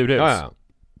Hässleholms kulturhus.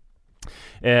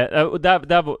 Och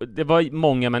det var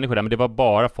många människor där, men det var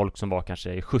bara folk som var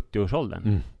kanske i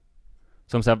 70-årsåldern.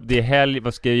 Som sa, det är helg,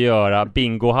 vad ska jag göra?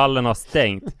 Bingohallen har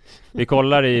stängt. Vi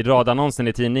kollar i radannonsen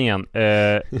i tidningen.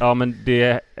 Ja, men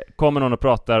det kommer någon och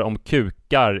pratar om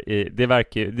kukar. Det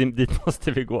verkar, dit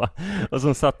måste vi gå. Och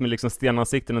så satt med liksom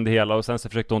stenansikten under hela, och sen så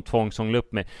försökte hon tvångsångla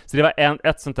upp mig. Så det var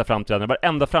ett sånt där framträdande.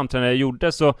 Varenda framträdande jag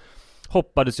gjorde så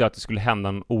hoppades jag att det skulle hända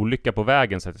en olycka på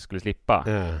vägen så att jag skulle slippa.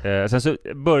 Sen så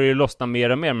började det lossna mer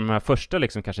och mer. Men de här första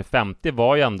liksom kanske 50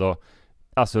 var ju ändå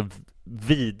alltså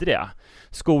vidriga.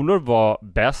 Skolor var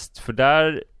bäst, för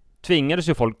där tvingades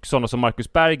ju folk, sådana som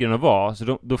Marcus Berggren var,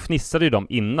 så då fnissade ju de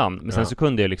innan, men sen så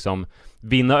kunde jag liksom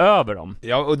vinna över dem.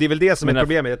 Ja, och det är väl det som är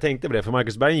problemet. Jag tänkte på det, för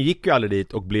Marcus Berggren gick ju aldrig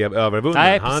dit och blev övervunnen.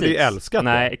 Nej, han hade ju älskat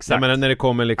det. Exakt. Men när det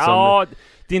kommer liksom... Ja,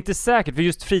 det är inte säkert, för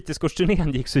just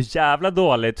fritidsgårdsturnén gick så jävla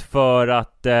dåligt för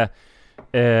att...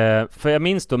 för jag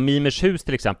minns då Mimers hus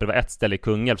till exempel var ett ställe i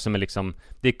Kungälv som är liksom,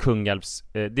 det är Kungälvs,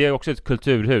 det är också ett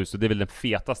kulturhus och det är väl den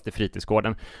fetaste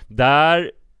fritidsgården.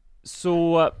 Där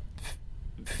så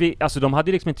alltså de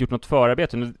hade liksom inte gjort något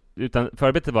förarbete, utan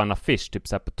förarbetet var en affisch typ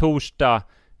så här, på torsdag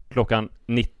klockan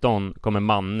 19 kommer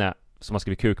Manne som har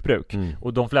skrivit Kukbruk.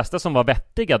 Och de flesta som var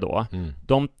vettiga då,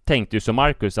 de tänkte ju som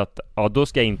Marcus att ja, då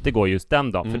ska jag inte gå just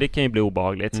den dagen, för det kan ju bli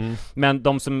obehagligt. Men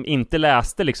de som inte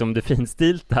läste liksom det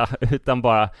finstilta, utan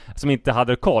bara som inte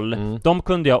hade koll, de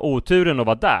kunde ju ha oturen att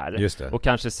vara där och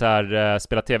kanske så här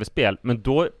spela tv-spel. Men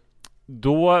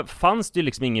då fanns det ju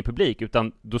liksom ingen publik,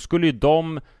 utan då skulle ju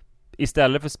de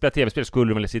istället för att spela tv-spel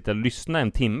skulle de väl sitta och lyssna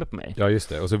en timme på mig. Ja, just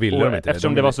det. Och så ville de inte.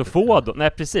 Eftersom det var så få då. Nej,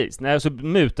 precis. Nej, så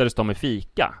mutades de med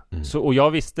fika. Så, och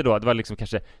jag visste då att det var liksom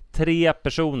kanske 3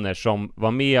 personer som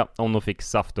var med om de fick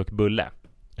saft och bulle.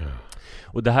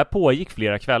 Och det här pågick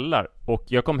flera kvällar. Och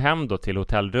jag kom hem då till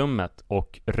hotellrummet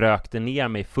och rökte ner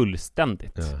mig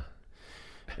fullständigt.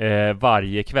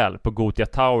 Varje kväll på Gothia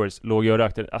Towers låg jag och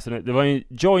rökte. Alltså det var en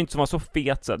joint som var så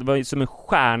fet så det var som en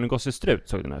stjärngossestrut,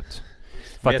 såg den ut.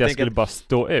 För att jag skulle bara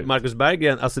stå ut. Marcus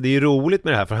Berggren, alltså det är ju roligt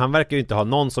med det här, för han verkar ju inte ha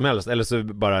någon som helst, eller så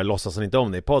bara låtsas han inte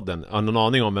om det i podden, har någon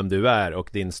aning om vem du är och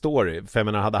din story. För jag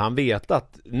menar, hade han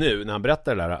vetat nu när han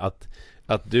berättar det där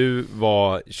att du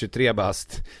var 23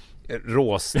 bast,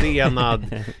 råstenad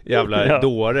jävla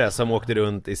dåre som åkte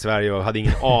runt i Sverige och hade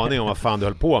ingen aning om vad fan du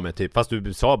höll på med typ, fast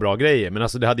du sa bra grejer. Men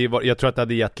alltså det hade ju varit, jag tror att det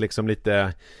hade gett liksom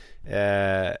lite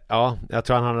ja, jag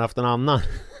tror han hade haft en annan.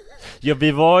 Ja,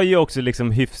 vi var ju också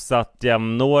liksom hyfsat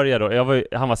jämnåriga då.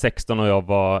 Han var 16 och jag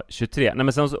var 23. Nej,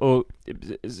 men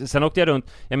sen åkte jag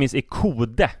runt, jag minns i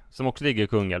Kode, som också ligger i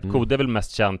Kungälv. Kode är väl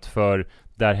mest känt för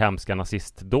där hemska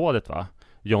nazistdådet, va?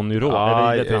 Johnny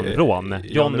Rån.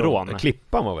 John Rån.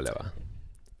 Klippan var väl det, va?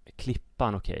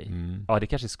 Klippan, okej. Ja, det är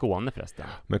kanske Skåne förresten.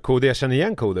 Men Kode, jag känner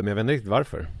igen Kode, men jag vet inte riktigt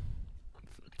varför.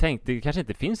 Tänkte, det kanske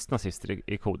inte finns nazister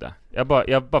i Kode. Jag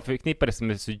bara förknippade det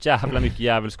med så jävla mycket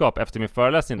jävelskap efter min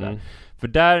föreläsning där. För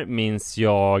där minns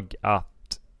jag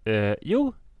att det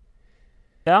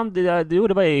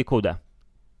var i Kode.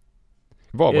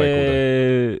 Vad var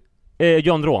i Kode?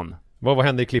 John Rån. Vad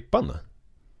hände i Klippan då?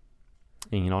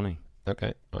 Ingen aning.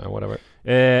 Okej, whatever.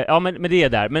 Ja men det är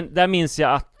där. Men där minns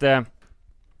jag att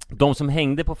de som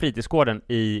hängde på fritidsgården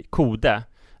i Kode,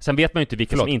 sen vet man ju inte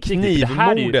vilka som inte gick.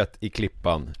 Knivmordet i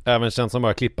Klippan, även känt som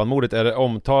bara Klippan-mordet, är det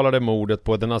omtalade mordet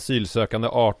på den asylsökande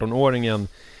 18-åringen.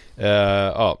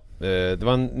 Det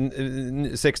var en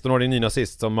 16-årig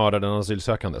nynazist som mördade en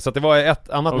asylsökande. Så att det var ett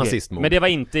annat nazistmord. Men det var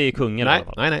inte i Kungälv i alla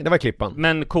fall. Nej, det var i Klippan.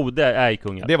 Men Kode är i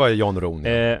Kungälv. Det var ju Jan Ron.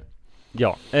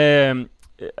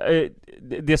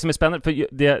 Det som är spännande, för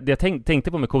det jag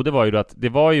tänkte på med Kode var ju då att det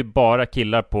var ju bara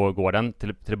killar på gården till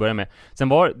att börja med. Sen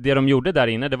var det de gjorde där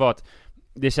inne, det var att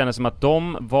det kändes som att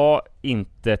de var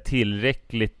inte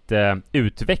tillräckligt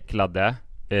utvecklade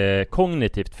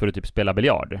kognitivt för att typ spela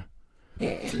biljard.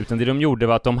 Utan det de gjorde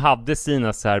var att de hade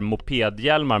sina så här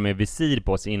mopedhjälmar med visir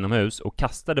på sig inomhus och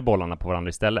kastade bollarna på varandra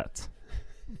istället.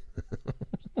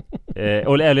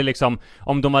 Eller liksom,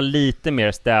 om de var lite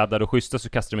mer städade och schyssta så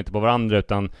kastade de inte på varandra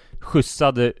utan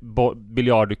skjutsade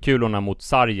biljardkulorna mot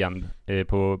sargen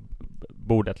på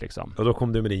bordet liksom. Och då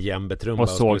kom du med din jämbetrumma och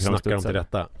skulle snacka om till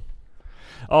rätta.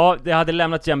 Ja, det hade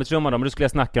lämnat jämbetrumman då, men då skulle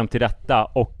jag snacka dem till rätta.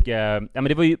 Och men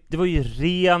det var ju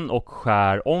ren och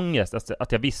skär ångest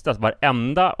att jag visste att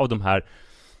varenda av de här,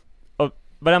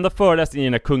 varenda föreläsning i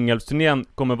den här Kungälvsturnén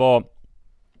kommer vara,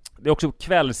 det är också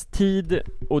kvällstid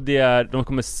och de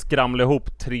kommer skramla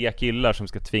ihop 3 killar som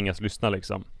ska tvingas lyssna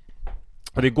liksom.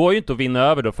 Och det går ju inte att vinna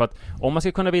över då, för att om man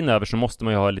ska kunna vinna över så måste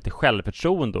man ju ha lite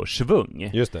självförtroende och svung.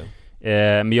 Just det.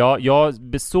 Men jag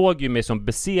såg ju mig som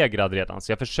besegrad redan,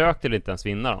 så jag försökte inte ens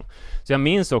vinna dem. Så jag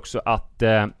minns också att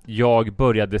jag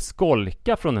började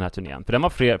skolka från den här turnén, för den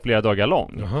var flera dagar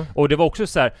lång. Uh-huh. Och det var också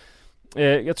så här,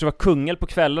 jag tror det var Kungälv på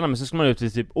kvällarna, men så skulle man ut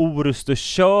till typ Orust och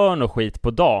Tjörn och skit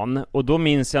på dagen. Och då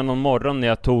minns jag någon morgon när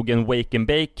jag tog en wake and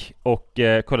bake och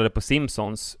kollade på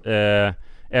Simpsons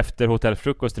efter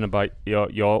hotellfrukosten och bara,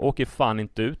 jag åker fan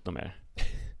inte ut någon mer.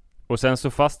 Och sen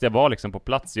så fast jag var liksom på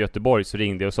plats i Göteborg så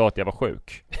ringde jag och sa att jag var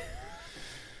sjuk.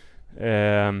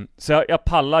 Så jag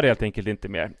pallar helt enkelt inte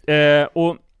mer.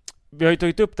 Och vi har ju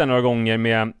tagit upp det några gånger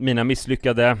med mina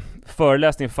misslyckade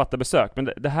föreläsningar och författarbesök. Men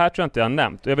det här tror jag inte jag har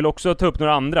nämnt. Och jag vill också ta upp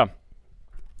några andra.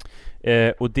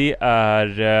 Och det är...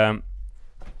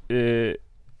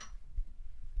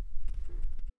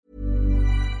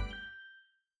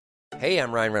 Hey,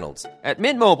 I'm Ryan Reynolds. At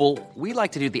Mint Mobile, we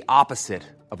like to do the opposite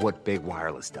of what Big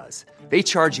Wireless does. They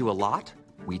charge you a lot,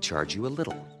 we charge you a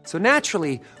little. So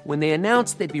naturally, when they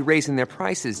announced they'd be raising their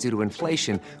prices due to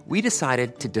inflation, we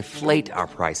decided to deflate our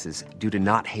prices due to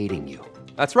not hating you.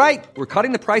 That's right. We're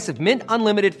cutting the price of Mint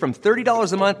Unlimited from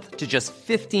 $30 a month to just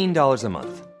 $15 a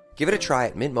month. Give it a try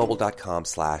at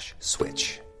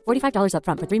mintmobile.com/switch. $45 up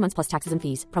front for 3 months plus taxes and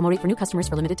fees. Promo rate for new customers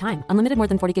for limited time. Unlimited more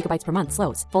than 40 gigabytes per month.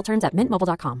 Slows full terms at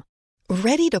mintmobile.com.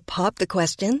 Ready to pop the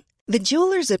question? The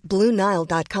jewelers at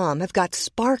BlueNile.com have got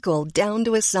sparkle down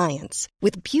to a science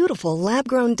with beautiful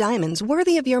lab-grown diamonds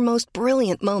worthy of your most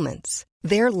brilliant moments.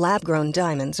 Their lab-grown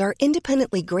diamonds are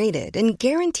independently graded and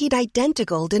guaranteed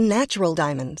identical to natural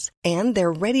diamonds, and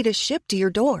they're ready to ship to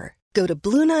your door. Go to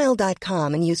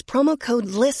BlueNile.com and use promo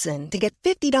code LISTEN to get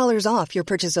 $50 off your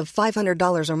purchase of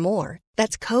 $500 or more.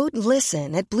 That's code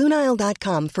LISTEN at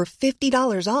BlueNile.com for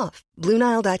 $50 off.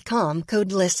 BlueNile.com,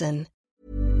 code LISTEN.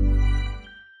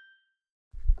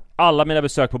 Alla mina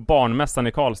besök på barnmässan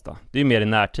i Karlstad, det är ju mer i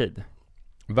närtid.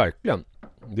 Verkligen.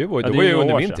 Det var ju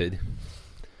under min tid.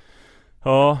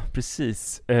 Ja,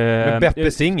 precis. Med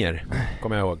Beppe Singer,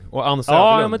 kommer jag ihåg. Och Ann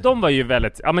Söderlund. Ja, men de var ju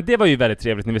väldigt... Ja, men det var ju väldigt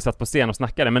trevligt när vi satt på scen och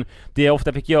snackade. Men det jag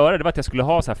ofta fick göra, det var att jag skulle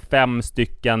ha så här 5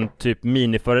 stycken typ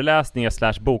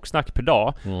miniföreläsningar / boksnack per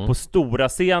dag på stora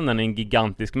scenen i en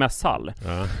gigantisk mässhall.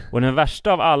 Ja. Och den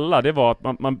värsta av alla, det var att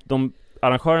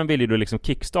arrangören ville ju då liksom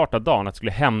kickstarta dagen, att det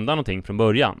skulle hända någonting från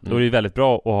början. Då är det ju väldigt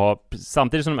bra att ha,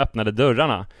 samtidigt som de öppnade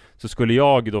dörrarna så skulle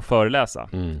jag då föreläsa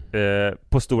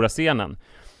på stora scenen.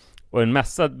 Och en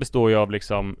mässa består ju av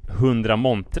liksom 100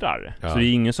 montrar. Ja. Så det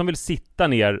är ingen som vill sitta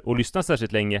ner och lyssna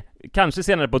särskilt länge. Kanske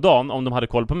senare på dagen om de hade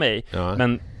koll på mig. Ja.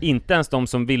 Men inte ens de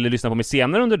som ville lyssna på mig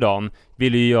senare under dagen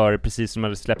ville ju göra precis som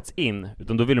hade släppts in.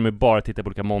 Utan då ville de ju bara titta på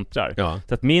olika montrar. Ja.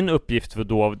 Så att min uppgift för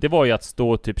då, det var ju att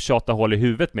stå och typ tjata hål i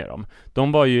huvudet med dem.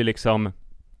 De var ju liksom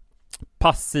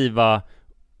passiva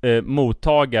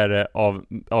mottagare av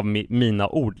mina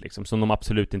ord liksom, som de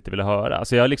absolut inte ville höra.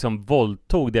 Alltså jag liksom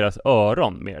våldtog deras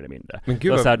öron mer eller mindre. Men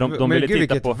gud, de ville titta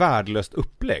vilket på värdelöst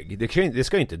upplägg. Det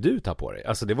ska inte du ta på dig.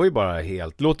 Alltså det var ju bara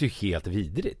låter ju helt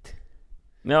vidrigt.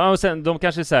 Ja, och sen de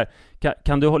kanske så här,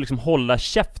 kan du liksom hålla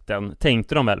käften,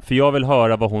 tänkte de väl. För jag vill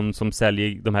höra vad hon som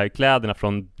säljer de här kläderna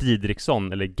från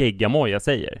Didriksson eller Geggamoja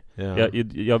säger.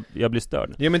 Jag blir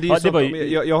störd. Ja, men det är ju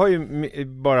jag har ju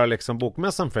bara liksom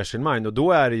bokmässan Fresh in Mind, och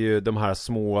då är det ju de här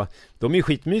små, de är ju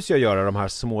skitmysiga att göra, de här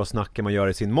små snacken man gör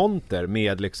i sin monter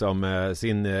med liksom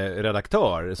sin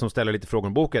redaktör som ställer lite frågor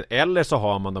om boken, eller så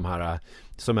har man de här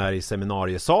som är i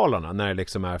seminariesalarna när det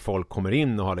liksom är folk kommer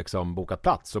in och har liksom bokat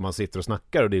plats och man sitter och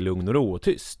snackar och det är lugn och ro och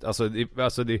tyst. Alltså det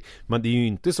är ju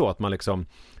inte så att man liksom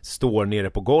står nere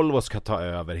på golv och ska ta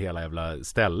över hela jävla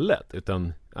stället,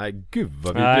 utan nej, gud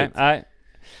vad vidrigt. Nej,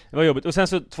 det var jobbigt. Och sen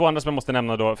så 2 andra som jag måste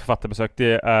nämna då, författarbesök,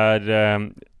 det är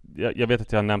jag vet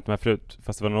att jag har nämnt de här förut,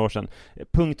 fast det var några år sedan.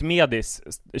 Punkt Medis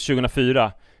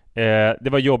 2004. Det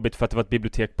var jobbigt för att det var ett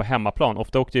bibliotek på hemmaplan.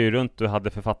 Ofta åkte jag ju runt och hade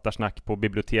författarsnack på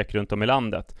bibliotek runt om i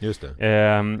landet. Just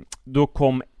det. Då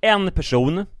kom en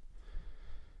person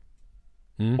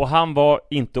och han var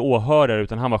inte åhörare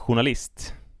utan han var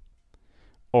journalist.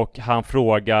 Och han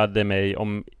frågade mig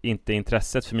om inte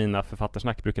intresset för mina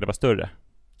författarsnack brukade vara större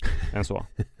än så.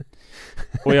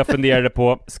 Och jag funderade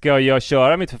på, ska jag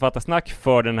köra mitt författarsnack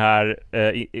för den här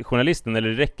journalisten, eller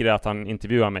räcker det att han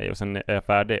intervjuar mig och sen är jag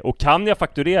färdig? Och kan jag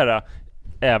fakturera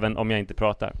även om jag inte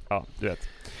pratar? Ja, du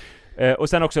vet. Och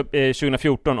sen också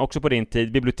 2014, också på din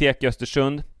tid, bibliotek i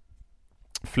Östersund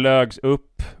flögs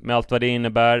upp med allt vad det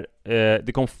innebär.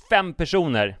 Det kom 5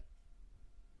 personer.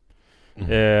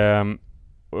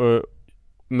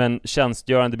 Men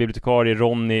tjänstgörande bibliotekarie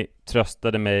Ronny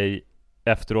tröstade mig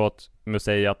efteråt med att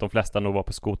säga att de flesta nog var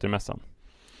på skotermässan.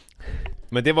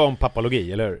 Men det var om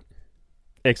papologi, eller hur?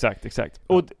 Exakt.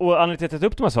 Och anledningen till att jag tar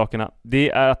upp de här sakerna, det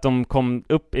är att de kom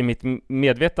upp i mitt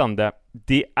medvetande.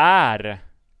 Det är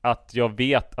att jag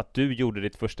vet att du gjorde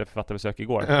ditt första författarbesök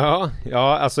igår. Ja,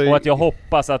 alltså... Och att jag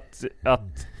hoppas att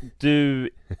du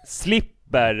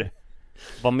slipper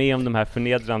vara med om de här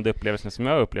förnedrande upplevelserna som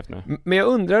jag har upplevt nu. Men jag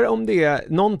undrar om det är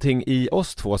någonting i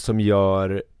oss två som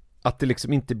gör att det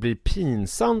liksom inte blir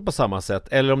pinsamt på samma sätt,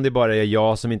 eller om det bara är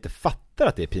jag som inte fattar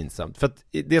att det är pinsamt. För att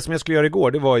det som jag skulle göra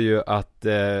igår, det var ju att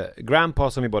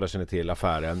Grandpa, som vi båda känner till,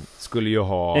 affären, skulle ju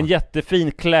ha en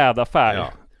jättefin klädaffär. Ja.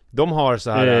 De har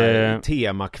så här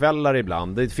temakvällar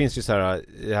ibland. Det finns ju så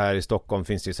här i Stockholm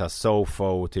finns det ju så här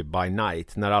Sofo typ by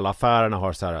night, när alla affärerna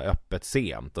har så här öppet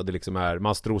sent och det liksom är,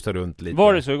 man strosar runt lite.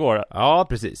 Var det så igår? Ja,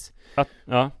 precis.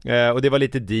 Ja. Och det var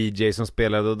lite DJ som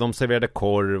spelade och de serverade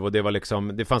korv och det var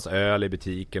liksom, det fanns öl i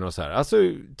butiken och så här. Alltså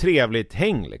trevligt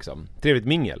häng liksom. Trevligt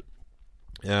mingel.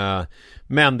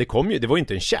 Men det kom ju, det var ju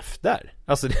inte en chef där.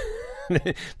 Alltså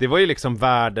det var ju liksom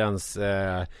världens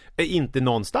inte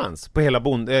någonstans på hela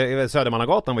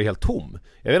Södermannagatan var helt tom.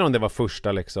 Jag vet inte om det var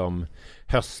första liksom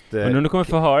höst. Men nu kommer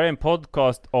få höra en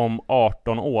podcast om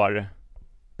 18 år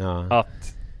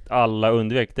att alla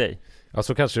undvek dig. Ja,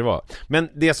 så kanske det var. Men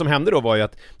det som hände då var ju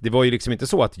att det var ju liksom inte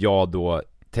så att jag då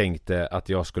tänkte att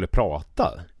jag skulle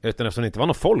prata, utan eftersom det inte var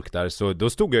någon folk där, så då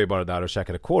stod jag ju bara där och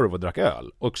käkade korv och drack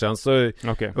öl. Och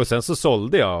sen så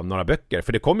sålde jag några böcker,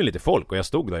 för det kom ju lite folk och jag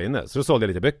stod där inne, så då sålde jag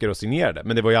lite böcker och signerade.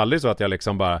 Men det var ju aldrig så att jag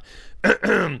liksom bara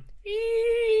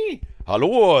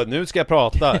hallå, nu ska jag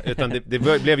prata, utan det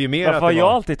blev ju mer. Varför att har jag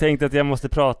alltid tänkt att jag måste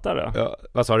prata då? Ja,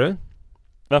 vad sa du?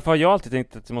 Varför har jag alltid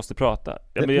tänkt att jag måste prata?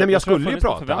 Nej, men jag skulle ju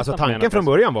prata. Alltså tanken från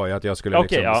början var ju att jag skulle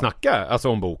snacka alltså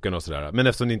om boken och sådär. Men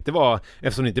eftersom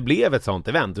det inte blev ett sånt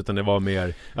event, utan det var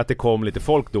mer att det kom lite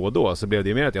folk då och då, så blev det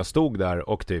ju mer att jag stod där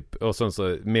och sen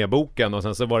så med boken, och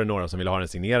sen så var det några som ville ha den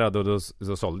signerad och då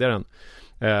så sålde jag den.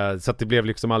 Så att det blev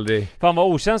liksom aldrig... Fan vad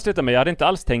okänsligt av mig. Jag hade inte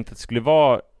alls tänkt att det skulle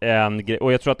vara en grej.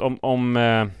 Och jag tror att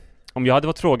om jag hade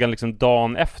varit frågan liksom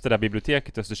dagen efter det här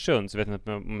biblioteket i Östersund, så vet jag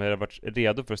inte om jag hade varit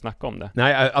redo för att snacka om det.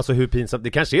 Nej, alltså hur pinsamt. Det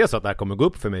kanske är så att det här kommer gå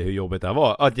upp för mig hur jobbigt det här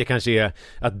var. Att det kanske är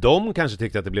att de kanske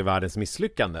tyckte att det blev världens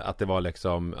misslyckande, att det var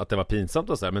liksom, att det var pinsamt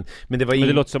och så här. Men det var Men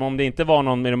det låter som om det inte var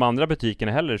någon i de andra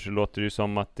butikerna heller, så låter det ju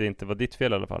som att det inte var ditt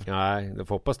fel i alla fall. Nej, jag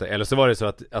får hoppas det. Eller så var det så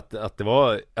att det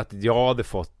var att jag hade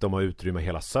fått dem att utrymma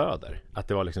hela Söder. Att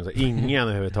det var liksom så ingen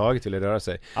överhuvudtaget ville röra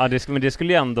sig. Ja, men det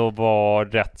skulle ju ändå vara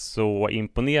rätt så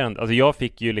imponerande. Alltså jag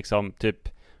fick ju liksom typ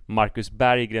Marcus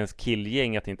Berggrens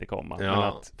killgäng att inte komma, men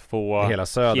att få hela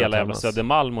jävla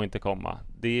Södermalm och inte komma,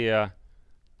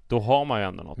 då har man ju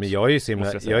ändå något. Men jag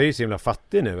är ju så himla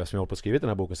fattig nu eftersom jag har på skrivit den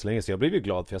här boken så länge, så jag blev ju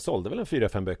glad för jag sålde väl en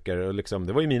 4-5 böcker och liksom,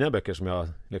 det var ju mina böcker som jag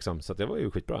liksom, så att det var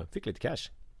ju skitbra. Fick lite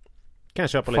cash. Kan jag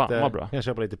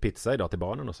köpa lite pizza idag till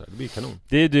barnen och så. Det blir kanon.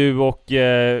 Det är du och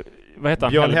vad heter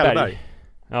han? Björn Hellberg.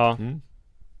 Ja.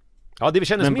 Ja, det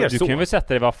kändes mer så. Du kan väl sätta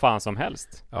dig vad fan som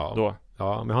helst då.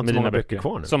 Ja, men jag har inte så många böcker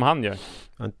kvar nu. Som han gör.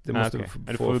 Det måste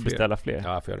du får väl beställa fler.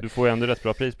 Ja, får du får ju ändå rätt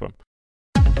bra pris på dem.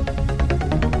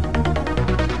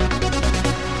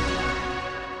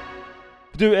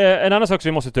 Du, en annan sak som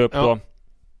vi måste ta upp då.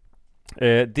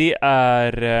 Det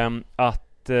är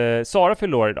att Sara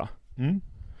fyller år idag.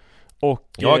 Och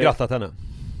jag har grattat henne.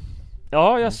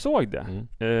 Ja, jag såg det.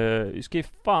 Jag skrev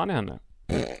fan i henne.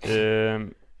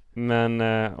 Men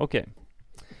okej.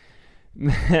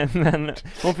 Men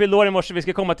hon fyllde år i morse. Vi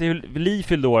ska komma till hur Li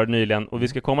fyllde år nyligen. Och vi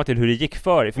ska komma till hur det gick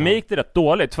för mig gick det rätt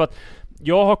dåligt. För att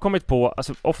jag har kommit på,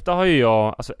 alltså ofta har ju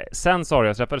jag, alltså sen Sara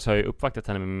jag träffades har jag uppvaktat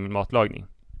henne med min matlagning.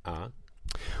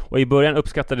 Och i början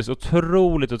uppskattades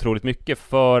otroligt mycket.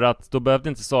 För att då behövde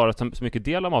inte Sara ta så mycket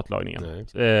del av matlagningen.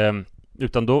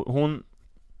 Utan då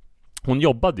hon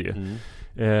jobbade ju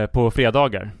på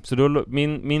fredagar. Så då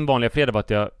min vanliga fredag var att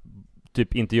jag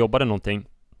typ inte jobbade någonting,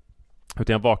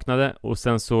 utan jag vaknade och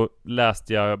sen så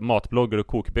läste jag matbloggar och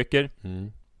kokböcker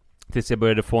tills jag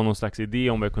började få någon slags idé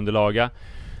om vad jag kunde laga.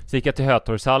 Så gick jag till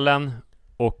Hötorgshallen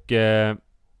och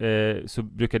så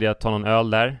brukade jag ta någon öl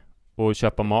där och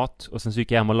köpa mat, och sen så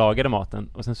gick jag hem och lagade maten,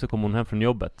 och sen så kom hon hem från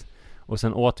jobbet och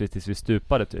sen åt vi tills vi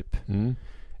stupade typ.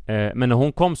 Men när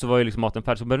hon kom så var ju liksom maten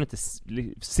färdig, så behövde inte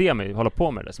se mig hålla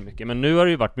på med det så mycket. Men nu har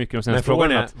det ju varit mycket de senaste åren. Men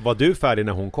frågan är, var du färdig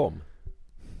när hon kom?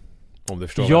 Om du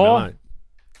förstår vad jag menar.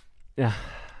 Ja.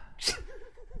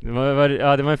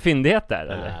 Det var en fyndighet där,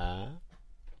 eller?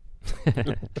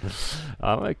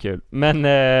 Ja, det var kul. Men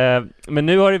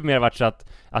nu har det mer varit så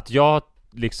att jag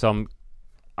liksom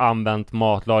använt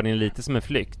matlagningen lite som en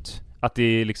flykt. Att det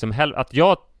är liksom att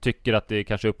jag tycker att det är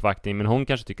kanske uppvaktning, men hon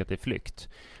kanske tycker att det är flykt.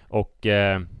 Och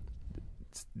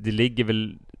det ligger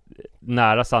väl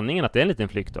nära sanningen att det är en liten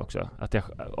flykt också. Att jag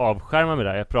avskärmar mig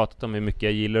där. Jag har pratat om hur mycket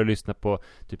jag gillar att lyssna på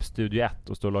typ Studio 1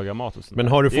 och stå och laga mat och sånt. Men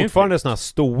har du fortfarande såna här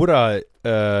stora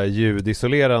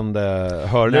ljudisolerande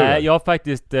hörlurar? Nej, jag har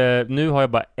faktiskt nu har jag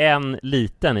bara en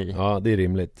liten i. Ja, det är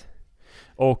rimligt.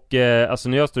 Och alltså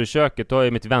när jag står i köket, då har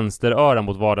jag mitt vänsteröra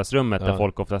mot vardagsrummet där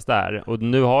folk oftast är. Och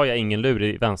nu har jag ingen lur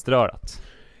i vänsterörat.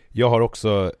 Jag har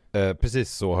också,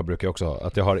 precis så brukar jag också ha.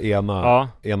 Att jag har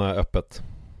ena öppet.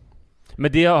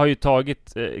 Men det har ju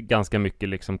tagit ganska mycket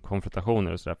liksom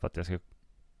konfrontationer och sådär, för att jag ska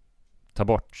ta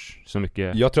bort så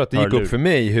mycket. Jag tror att det gick upp för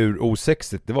mig hur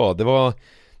osexigt det var. Det var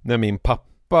när min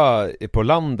pappa på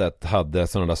landet hade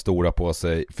sådana där stora på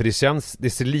sig. För det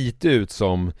ser lite ut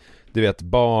som, du vet,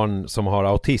 barn som har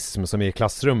autism som är i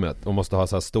klassrummet och måste ha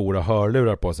så här stora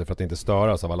hörlurar på sig för att inte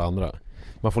störas av alla andra.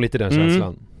 Man får lite den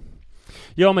känslan.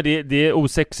 Ja, men det är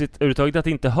osexigt överhuvudtaget att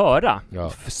inte höra.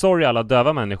 Sorry alla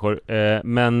döva människor,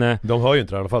 men de hör ju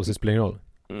inte det i alla fall, så det spelar ingen roll.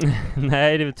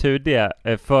 Nej, det är väl tur det.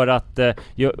 För att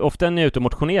ofta när jag är ute och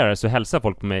motionerar så hälsar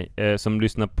folk på mig som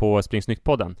lyssnar på Spring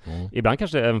Snyggt-podden. Ibland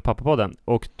kanske även Pappa-podden.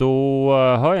 Och då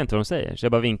hör jag inte vad de säger, så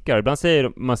jag bara vinkar. Ibland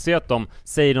man ser att de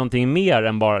säger någonting mer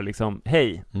än bara liksom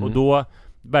hej. Och då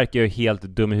verkar jag helt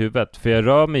dum i huvudet. För jag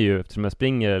rör mig ju eftersom jag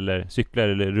springer eller cyklar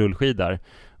eller rullskidar.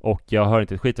 Och jag hör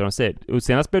inte ett skit vad de säger. Och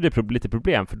senast blev det lite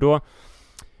problem, för då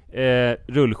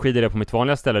rullskidor på mitt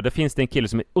vanliga ställe. Där finns det en kille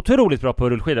som är otroligt bra på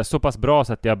rullskidor. Så pass bra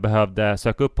så att jag behövde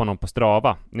söka upp honom på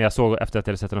Strava. När jag såg efter att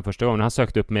jag hade sett honom första gången. Han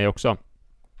sökte upp mig också.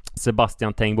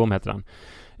 Sebastian Tengbom heter han.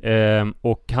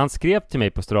 Och han skrev till mig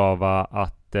på Strava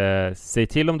att säg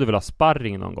till om du vill ha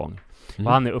sparring någon gång.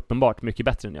 Och han är uppenbart mycket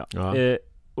bättre än jag.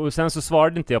 Och sen så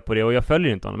svarade inte jag på det, och jag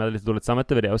följer inte honom. Jag hade lite dåligt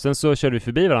samvete över det. Och sen så körde vi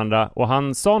förbi varandra och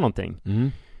han sa någonting.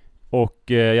 Och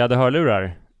jag hade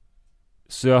hörlurar,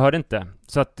 så jag hörde inte.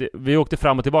 Så att vi åkte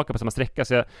fram och tillbaka på samma sträcka.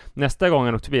 Så nästa gång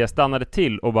han åkte förbi, jag stannade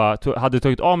till och bara hade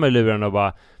tagit av mig luren och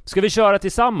bara, ska vi köra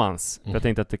tillsammans? För jag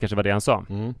tänkte att det kanske var det han sa.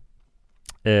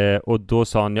 Och då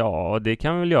sa han, ja det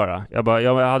kan vi väl göra. Jag bara,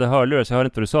 jag hade hörlurar så jag hörde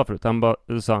inte vad du sa förut. Han bara,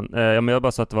 då sa han, ja men jag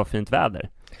bara sa att det var fint väder.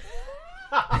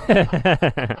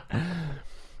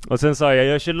 Och sen sa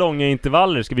jag kör långa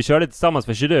intervaller, ska vi köra det tillsammans,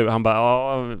 för kör du? Han bara,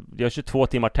 ja jag kör 2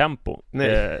 timmar tempo.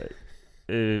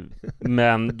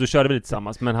 Men då körde vi lite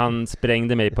tillsammans. Men han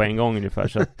sprängde mig på en gång ungefär.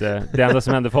 Så att det enda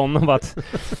som hände för honom var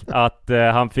att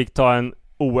han fick ta en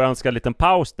oönskad liten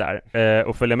paus där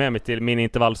och följa med mig till min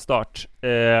intervallstart.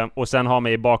 Och sen ha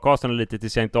mig i bakhasen lite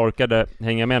tills jag inte orkade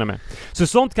hänga med mig. Så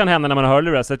sånt kan hända när man har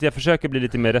hörlurar. Så att jag försöker bli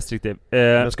lite mer restriktiv.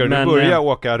 Men ska du börja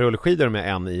åka rullskidor med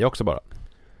en i också bara?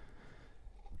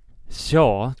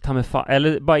 Ja, ta mig fan.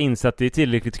 Eller bara inse att det är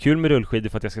tillräckligt kul med rullskidor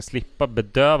för att jag ska slippa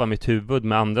bedöva mitt huvud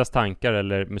med andras tankar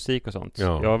eller musik och sånt.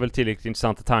 Jag har väl tillräckligt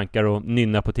intressanta tankar och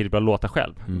nynna på tillräckligt bra låtar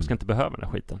själv. Jag ska inte behöva den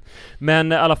här skiten.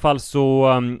 Men i alla fall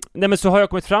så men så har jag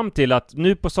kommit fram till att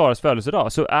nu på Saras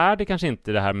födelsedag så är det kanske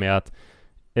inte det här med att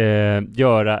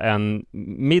göra en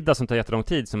middag som tar jättelång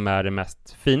tid som är det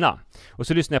mest fina. Och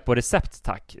så lyssnar jag på Recept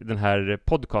Tack, den här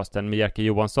podcasten med Jerker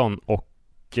Johansson och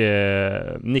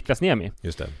Niklas Niemi.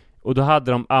 Just det. Och då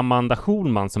hade de Amanda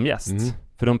Schulman som gäst.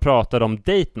 För de pratade om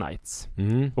date nights.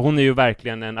 Och hon är ju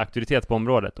verkligen en auktoritet på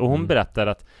området. Och hon berättar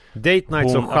att date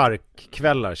nights och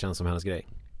charkkvällar känns som hennes grej.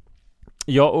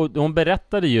 Ja, och hon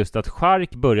berättade just att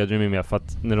chark började de med för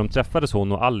att när de träffades,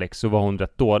 hon och Alex, så var hon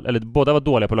rätt dålig, eller båda var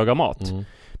dåliga på att laga mat.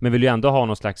 Men ville ju ändå ha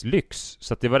någon slags lyx,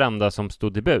 så att det var det enda som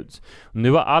stod till buds.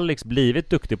 Nu har Alex blivit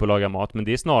duktig på att laga mat, men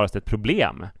det är snarast ett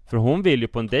problem. För hon vill ju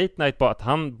på en date night bara att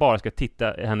han bara ska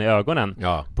titta henne i ögonen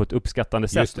på ett uppskattande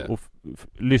sätt och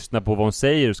lyssna på vad hon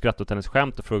säger och skratta åt hennes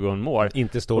skämt och fråga hur hon mår.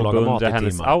 Inte stå och laga mat i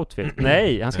hennes timmar. Outfit.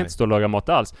 Nej, han ska inte stå och laga mat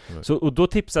alls. Så, och då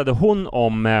tipsade hon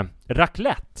om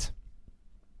raclette.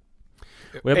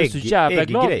 Och jag blev så jävla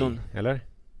glad hon... eller?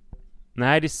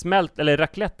 Nej, det är smält, eller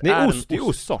raclette. Det är en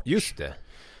ostsort. Just det.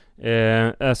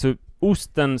 Alltså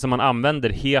osten som man använder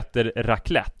heter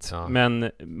raclette.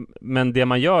 Men det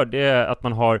man gör, det är att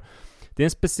man har, det är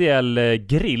en speciell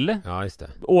grill. Ja, just det.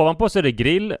 Ovanpå så är det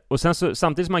grill. Och sen så,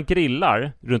 samtidigt som man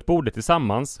grillar runt bordet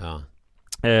tillsammans,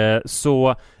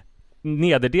 så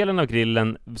nederdelen av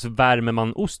grillen så värmer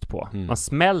man ost på. Man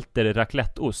smälter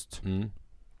racletteost.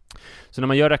 Så när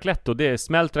man gör raclette då, det är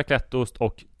smält racletteost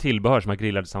och tillbehör som man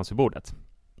grillar tillsammans vid bordet.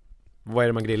 Vad är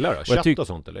det man grillar då? Kött och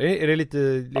sånt eller? Är det lite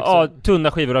liksom... Ja,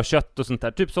 tunna skivor av kött och sånt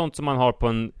där. Typ sånt som man har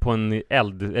på en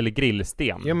eld eller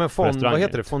grillsten. Ja, men vad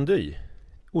heter det? Fondue?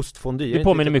 Ostfondue? Det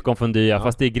påminner mycket om fondue,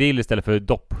 fast det är grill istället för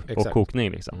dopp och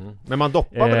kokning liksom. Men man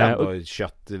doppar väl ändå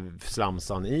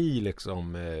köttslamsan i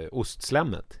liksom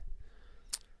ostslämmet?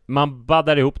 Man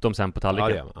baddar ihop dem sen på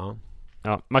tallriken.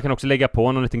 Ja, man kan också lägga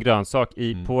på någon liten grönsak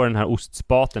på den här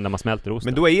ostspaten där man smälter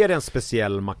osten. Men då är det en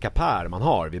speciell mackapär man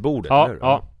har vid bordet, eller hur?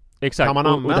 Ja, exakt. Kan man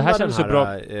använda och det här den så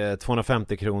bra...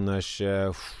 250 kronors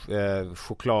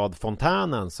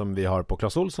chokladfontänen som vi har på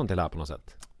Clas Ohlson till här på något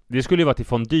sätt? Det skulle ju vara till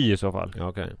fondue i så fall. Ja,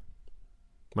 okej.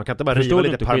 Man kan inte bara riva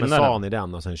lite parmesan i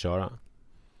den och sen köra.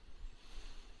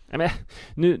 Nej,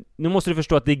 men nu måste du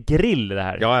förstå att det är grill det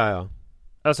här. Ja.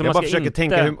 Alltså, jag bara försöker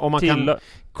tänka om man kan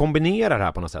kombinera det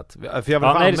här på något sätt. För jag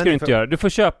nej, det ska du inte göra. Du får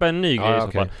köpa en ny grej i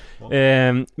så fall.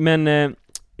 Men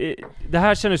det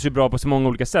här kändes ju bra på så många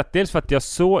olika sätt. Dels för att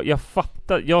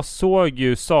jag såg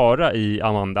ju Sara i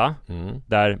Amanda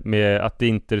där med att det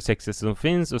inte är det sexigaste som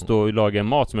finns och stå och laga en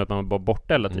mat som gör att man bara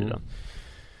borta hela tiden.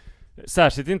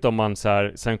 Särskilt inte om man så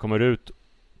här, sen kommer ut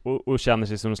och känner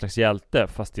sig som en slags hjälte,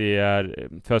 fast det är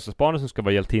födelsedagsbarnet som ska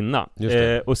vara hjältinna.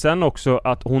 Och sen också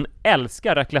att hon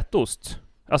älskar racletteost.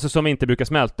 Alltså som inte brukar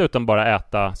smälta utan bara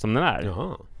äta som den är.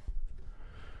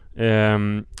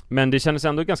 Men det kändes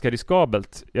ändå ganska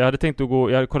riskabelt. Jag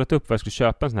hade kollat upp vad jag skulle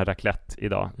köpa en sån här raclette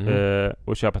idag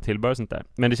och köpa tillbehör och sånt där.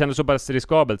 Men det kändes så bara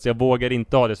riskabelt så jag vågar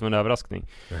inte ha det som en överraskning.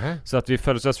 Så att vi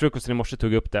födelsedagsfrukosten i morse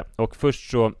tog upp det. Och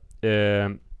först så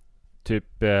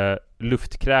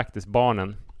luftkräktes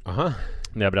barnen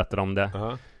när jag berättade om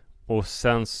det. Och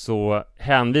sen så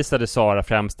hänvisade Sara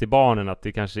främst till barnen att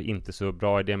det kanske inte är så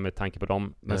bra idé med tanke på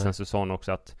dem. Men sen så sa hon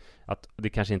också att det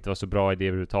kanske inte var så bra idé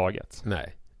överhuvudtaget.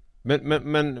 Nej.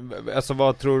 Men alltså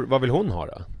vad vill hon ha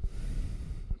då?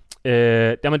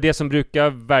 Ja, men det som brukar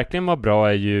verkligen vara bra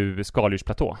är ju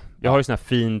skaldjursplatå. Jag har ju sån här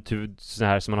fin sån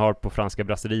här som man har på franska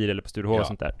brasserier eller på Sturehof och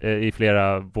sånt där i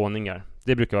flera våningar.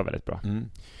 Det brukar vara väldigt bra.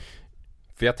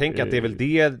 För jag tänker att det är väl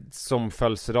det som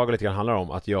födelsedagar lite grann handlar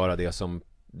om, att göra det som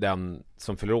den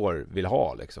som fyller år vill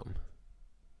ha liksom.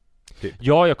 Typ.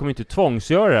 Ja, jag kommer inte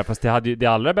tvångsgöra det, fast det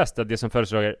allra bästa, det som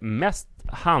födelsedagar mest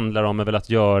handlar om är väl att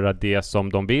göra det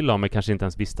som de vill ha, men kanske inte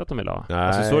ens visste att de vill ha.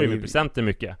 Alltså så är det med presenter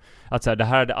mycket. Att så här, det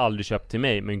här hade jag aldrig köpt till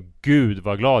mig, men gud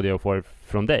vad glad jag får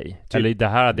från dig. Typ. Eller det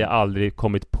här hade jag aldrig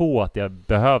kommit på att jag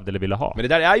behövde eller ville ha. Men det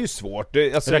där är ju svårt.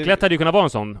 Raclette hade ju kunnat vara en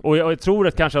sån. Och jag tror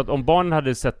att kanske att om barnen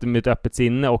hade sett med ett öppet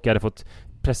sinne och hade fått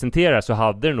presentera, så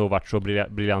hade det nog varit så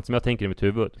briljant som jag tänker i mitt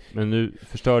huvud. Men nu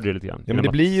förstörde det lite grann. Ja, men det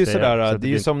blir ju sådär, det är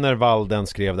ju som när Walden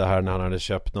skrev det här när han hade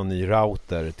köpt någon ny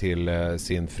router till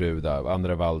sin fru där,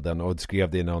 andra Walden, och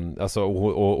skrev det i någon, alltså,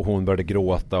 och hon började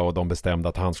gråta och de bestämde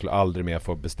att han skulle aldrig mer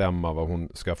få bestämma vad hon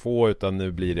ska få, utan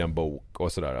nu blir det en bok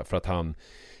och sådär, för att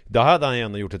då hade han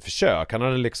ändå gjort ett försök. Han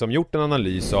hade liksom gjort en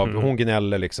analys av hon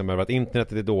gnäller liksom över att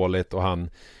internetet är dåligt, och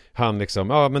han liksom,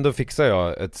 men då fixar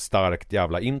jag ett starkt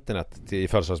jävla internet i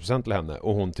födelsedagspresent till henne,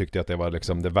 och hon tyckte att det var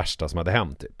liksom det värsta som hade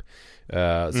hänt typ.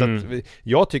 Så att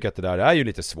jag tycker att det där är ju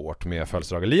lite svårt med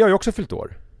födelsedagar. Li har ju också fyllt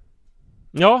år.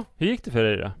 Ja, hur gick det för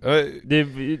dig då?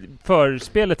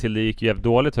 Förspelet till det gick ju jävligt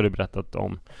dåligt, har du berättat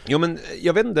om. Jo, men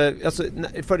jag vet inte, alltså,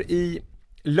 för i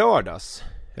lördags,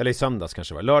 eller i söndags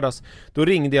kanske var lördags, då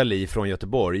ringde jag Li från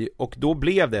Göteborg, och då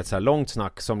blev det ett så här långt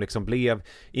snack som liksom blev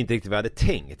inte riktigt vad jag hade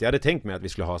tänkt. Jag hade tänkt mig att vi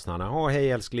skulle ha såna här,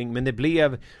 hej älskling, men det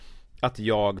blev att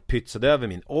jag pytsade över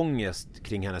min ångest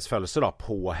kring hennes födelsedag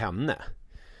på henne.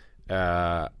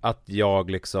 Att jag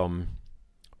liksom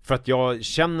för att jag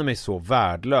känner mig så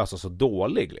värdelös och så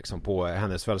dålig liksom på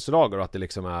hennes födelsedagar, och att det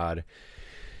liksom är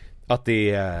att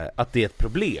det är ett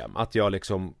problem att jag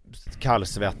liksom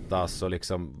kallsvettas och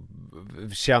liksom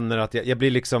känner att jag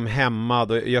blir liksom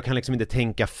hämmad, och jag kan liksom inte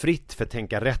tänka fritt, för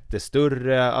tänka rätt är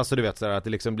större, alltså du vet så här, att det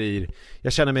liksom blir,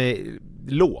 jag känner mig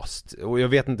låst och jag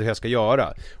vet inte hur jag ska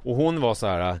göra. Och hon var så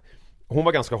här, hon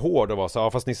var ganska hård och var så här,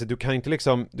 fast Nisse, du kan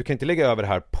inte lägga över det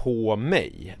här på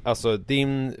mig. Alltså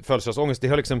din födelsedagsångest, det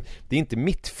är inte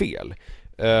mitt fel.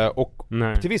 Och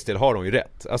till viss del har hon ju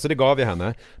rätt. Alltså det gav jag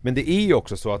henne. Men det är ju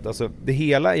också så att alltså, det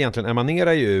hela egentligen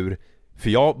emanerar ju ur,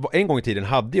 för en gång i tiden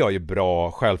hade jag ju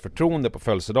bra självförtroende på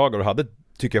födelsedagar och hade,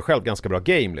 tycker jag själv, ganska bra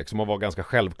game liksom, och var ganska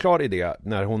självklar i det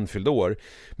när hon fyllde år.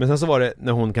 Men sen så var det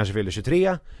när hon kanske fyllde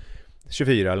 23,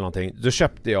 24 eller någonting, då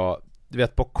köpte jag, du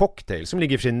vet, på Cocktail som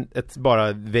ligger för sin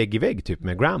bara vägg i vägg typ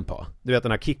med Grandpa. Du vet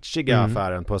den här kitschiga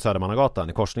affären på Södermannagatan,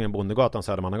 i korsningen Bondegatan,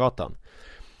 Södermannagatan.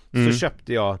 Så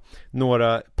köpte jag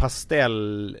några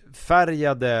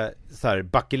pastellfärgade så här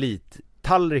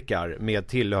bakelittallrikar med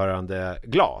tillhörande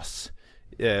glas.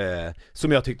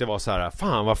 Som jag tyckte var så här,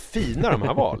 fan vad fina de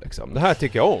här var liksom. Det här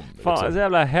tycker jag om. Fan, liksom. Det är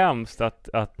jävla hemskt att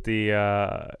det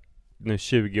nu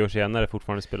 20 år senare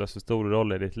fortfarande spelar så stor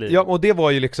roll i ditt liv. Ja, och det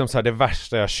var ju liksom så här det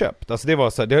värsta jag köpt. Alltså det var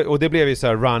så här, och det blev ju så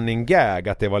här running gag,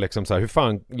 att det var liksom så här, hur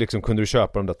fan liksom kunde du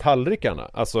köpa de där tallrikarna?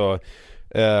 Alltså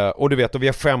och du vet, och vi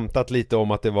har skämtat lite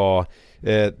om att det var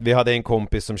vi hade en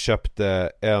kompis som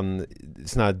köpte en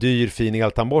sån här dyr fin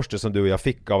eltandborste som du och jag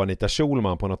fick av Anita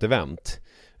Schulman på något event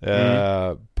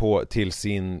till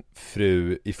sin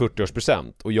fru i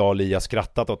 40-årspresent, och jag och Lia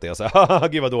skrattat åt det så här,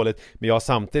 gud vad dåligt, men jag har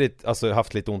samtidigt alltså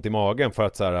haft lite ont i magen för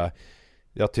att så här,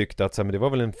 jag tyckte att så här, men det var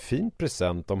väl en fin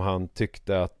present om han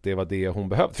tyckte att det var det hon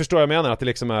behövde. Förstår jag menar? Att det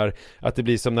liksom är, att det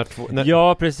blir som när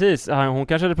Ja, precis. Hon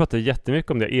kanske hade pratat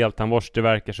jättemycket om det. Eltandborste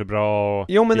verkar så bra. Och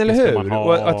jo, men eller hur?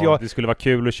 Och att det skulle vara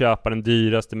kul att köpa den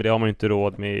dyraste, men det har man inte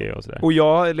råd med och sådär. Och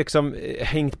jag har liksom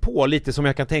hängt på lite, som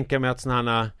jag kan tänka mig att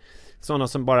sådana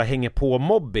som bara hänger på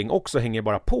mobbing också hänger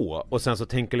bara på, och sen så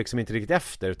tänker liksom inte riktigt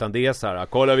efter, utan det är så här,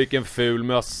 kolla vilken ful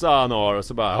mössa han har, och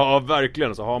så bara, ja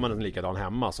verkligen, och så har man en likadan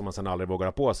hemma som man sen aldrig vågar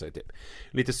ha på sig typ.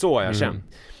 Lite så har jag känt.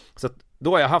 Så att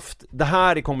då har jag haft det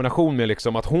här i kombination med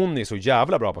liksom att hon är så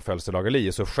jävla bra på födelsedagar,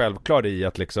 är så självklar i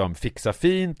att liksom fixa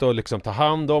fint och liksom ta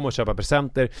hand om och köpa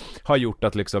presenter, har gjort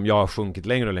att liksom jag har sjunkit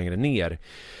längre och längre ner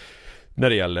när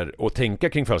det gäller att tänka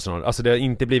kring födelsedagar. Alltså det har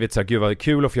inte blivit så här, gud vad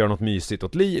kul att få göra något mysigt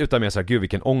åt Li, utan mer så här, gud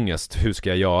vilken ångest, hur ska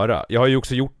jag göra? Jag har ju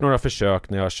också gjort några försök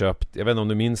när jag har köpt, jag vet inte om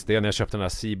du minns det, när jag köpte den här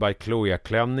See by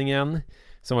Chloe-klänningen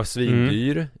som var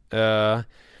svindyr.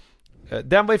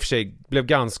 Den var i och för sig, blev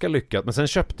ganska lyckad, men sen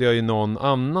köpte jag ju någon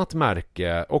annat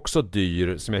märke, också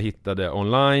dyr, som jag hittade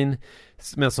online,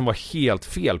 men som var helt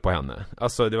fel på henne.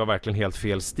 Alltså det var verkligen helt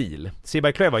fel stil. See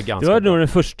by Chloe var ganska Det var nog den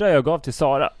första jag gav till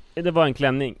Sara. Det var en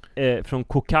klänning från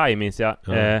Kokai, minns jag.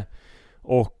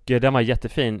 Och den var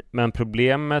jättefin. Men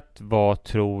problemet var,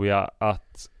 tror jag,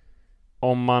 att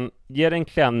om man ger en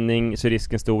klänning så är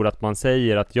risken stor att man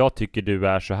säger att jag tycker du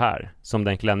är så här som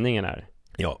den klänningen är.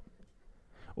 Ja.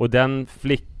 Och den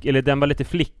var lite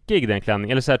flickig, den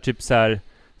klänningen. Eller så här, typ så här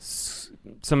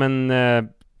som en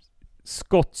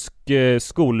skotsk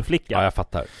skolflicka. Ja, jag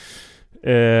fattar.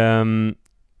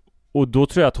 Och då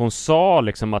tror jag att hon sa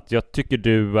liksom att jag tycker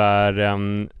du är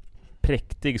en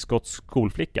präktig skotsk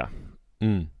skolflicka.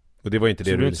 Och det var inte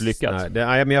det du inte lyckats.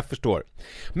 Nej, men jag förstår.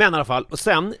 Men i alla fall, och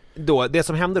sen då, det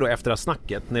som hände då efter det här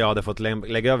snacket, när jag hade fått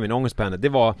lägga över min ångest på henne, det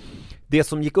var, det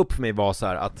som gick upp för mig var så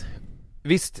här att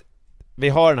visst, vi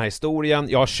har den här historien,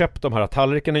 jag har köpt de här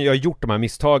tallrikarna, jag har gjort de här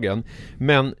misstagen,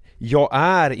 men jag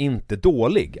är inte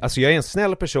dålig. Alltså jag är en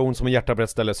snäll person som har hjärtat på rätt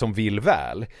ställe, som vill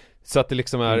väl. Så att det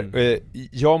liksom är,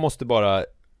 jag måste bara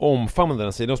omfamna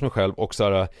den sidan hos mig själv och så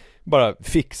här, bara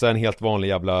fixa en helt vanlig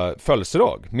jävla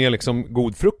födelsedag med liksom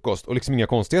god frukost och liksom inga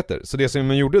konstigheter. Så det som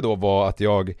jag gjorde då var att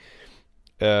jag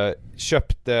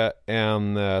köpte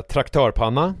en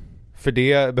traktörpanna, för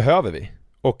det behöver vi.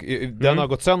 Och den har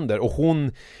gått sönder, och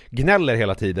hon gnäller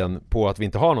hela tiden på att vi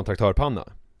inte har någon traktörpanna.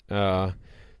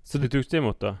 Så du tog det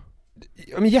emot då?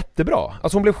 Ja, men jättebra.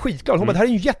 Alltså hon blev skitglad. Hon bara, det här är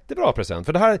en jättebra present.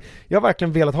 För det här, jag har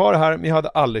verkligen velat ha det här, men jag hade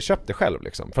aldrig köpt det själv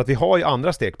liksom. För att vi har ju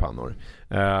andra stekpannor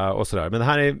och sådär. Men det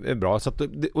här är bra. Så att,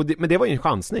 men det var ju en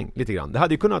chansning lite grann. Det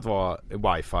hade ju kunnat vara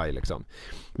wifi liksom.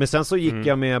 Men sen så gick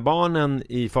jag med barnen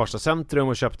i Farsta centrum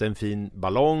och köpte en fin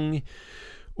ballong.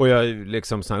 Och jag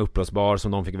liksom sån här uppblåsbar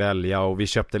som de fick välja. Och vi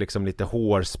köpte liksom lite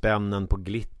hårspännen på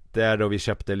glitter. Och vi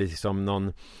köpte liksom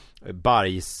någon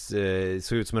bajs,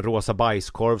 såg ut som en rosa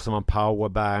bajskorv som var en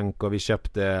powerbank, och vi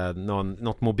köpte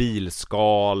något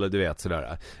mobilskal, du vet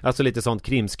sådär. Alltså lite sånt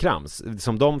krimskrams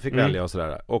som de fick välja och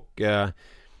sådär. Och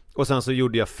Och sen så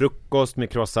gjorde jag frukost med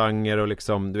croissanter och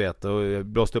liksom, du vet, och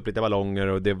blåste upp lite ballonger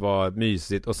och det var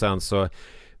mysigt. Och sen så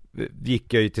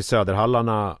gick jag ju till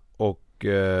Söderhallarna och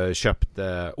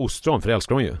köpte ostron, för jag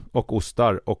älskar dem ju. Och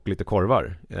ostar och lite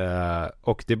korvar.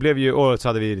 Och det blev ju, och så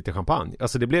hade vi lite champagne.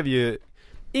 Alltså det blev ju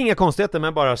inga konstigheter,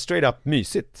 men bara straight up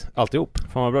mysigt alltihop.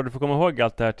 Fan vad bra, du får komma ihåg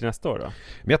allt det här till nästa år då.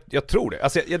 Men jag tror det.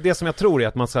 Alltså det som jag tror är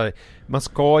att man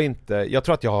ska inte, jag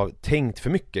tror att jag har tänkt för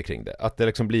mycket kring det. Att det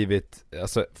liksom blivit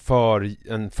alltså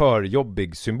en för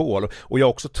jobbig symbol. Och jag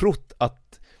har också trott att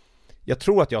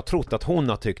hon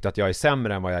har tyckt att jag är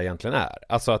sämre än vad jag egentligen är.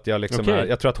 Alltså att jag liksom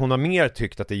jag tror att hon har mer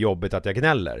tyckt att det är jobbigt att jag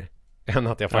gnäller än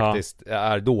att jag faktiskt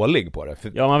är dålig på det.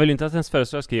 Ja, man vill ju inte att ens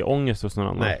födelsedag ska ge ångest hos någon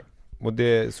annan. Nej, och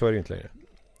så är det inte längre.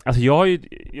 Alltså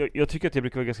jag tycker att jag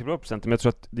brukar vara ganska bra procent, men jag tror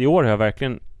att i år har jag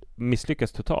verkligen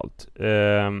misslyckats totalt.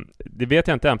 Det vet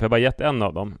jag inte än, för jag har bara gett en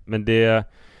av dem. Men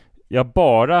jag har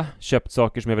bara köpt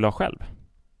saker som jag vill ha själv.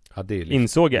 Ja, det är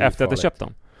insåg jag efter att jag köpt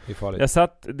dem. Det är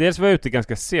farligt. Dels var jag ute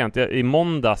ganska sent. I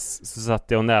måndags så satt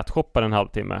jag och nätshoppade en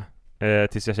halvtimme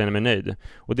tills jag kände mig nöjd.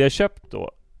 Och det jag köpt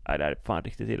då, det här är fan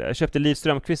riktigt illa. Jag köpte Liv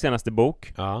Strömquists senaste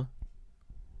bok. Ja.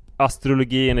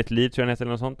 Astrologi enligt liv, tror jag den heter,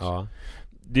 eller något sånt. Ja.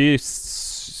 Det är ju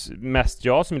mest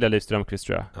jag som gillar Liv Strömquist,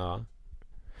 tror jag. Ja.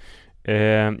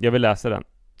 Jag vill läsa den.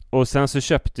 Och sen så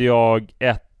köpte jag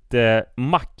ett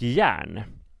mackjärn.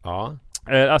 Ja.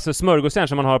 Alltså smörgåsjärn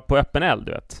som man har på öppen eld,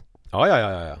 du vet.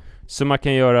 Ja. Så man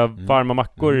kan göra varma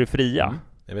mackor fria.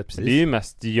 Jag vet precis. Det är ju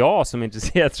mest jag som är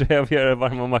intresserad, tror jag, av att göra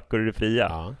varma mackor i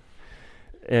fria.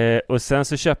 Ja. Och sen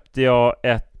så köpte jag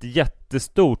ett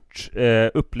jättestort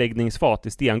uppläggningsfat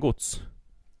i stengods.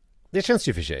 Det känns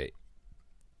ju för sig.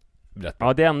 Berätta.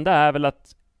 Ja, det enda är väl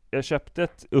att jag köpte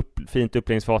ett fint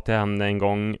uppläggningsfat till henne en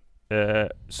gång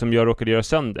som jag råkade göra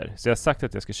sönder. Så jag har sagt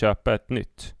att jag ska köpa ett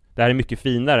nytt. Det här är mycket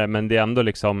finare, men det är ändå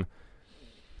liksom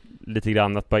lite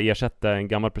grann att bara ersätta en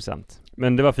gammal present.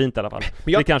 Men det var fint i alla fall.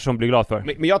 Det kanske hon blir glad för.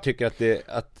 Men jag tycker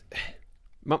att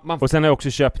Och sen har jag också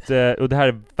köpt, och det här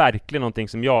är verkligen någonting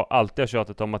som jag alltid har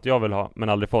tjatat om att jag vill ha, men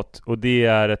aldrig fått. Och det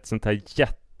är ett sånt här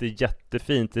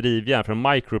jättefint rivjärn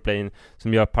från Microplane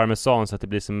som gör parmesan så att det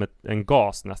blir som en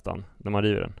gas nästan när man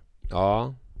river den.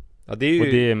 Ja, det är ju, och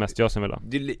det är mest jag som vill ha.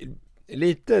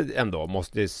 Lite ändå,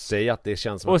 måste jag säga att det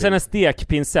känns som. Och sen en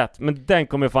stekpinsett, men den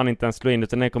kommer jag fan inte ens slå in,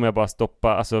 utan den kommer jag bara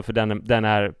stoppa, alltså för den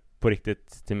är på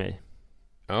riktigt till mig.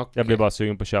 Okay. Jag blir bara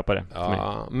sugen på att köpa det till mig.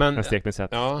 Men en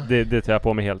stekpinsett. Det tar jag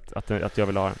på mig helt att jag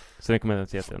vill ha den. Så den kommer jag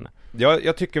inte ge till den.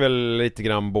 Jag tycker väl lite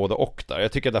grann både och där.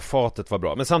 Jag tycker att det fatet var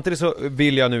bra. Men samtidigt så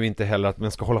vill jag nu inte heller att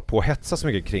man ska hålla på och hetsa så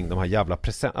mycket kring de här jävla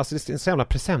alltså det är en så jävla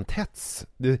presenthets.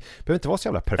 Det behöver inte vara så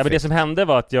jävla perfekt. Ja, men det som hände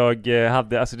var att jag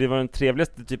hade, alltså det var den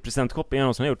trevligaste typ presentshopping jag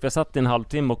någonsin har gjort. För jag satt i en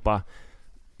halvtimme och bara,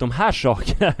 de här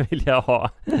sakerna vill jag ha.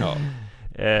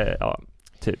 Ja,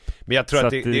 typ. Men jag tror så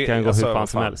att det kan gå alltså, hur fan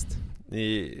som helst.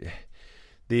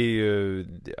 Det är ju,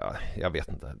 jag vet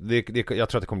inte. Jag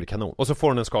tror att det kommer bli kanon. Och så får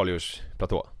hon en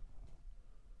skaldjursplatå.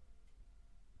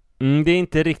 Det är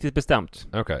inte riktigt bestämt.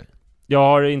 Okej. Jag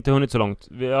har inte hunnit så långt.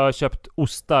 Jag har köpt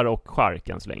ostar och chark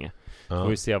än så länge. Får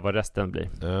vi se vad resten blir.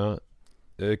 Ja.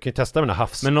 Du kan ju testa med den här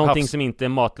Men någonting som inte är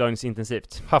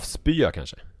matlagningsintensivt. Havsbya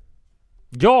kanske.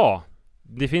 Ja!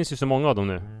 Det finns ju så många av dem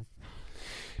nu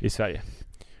i Sverige.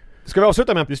 Ska vi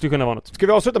avsluta med det skulle kunna vara något. Ska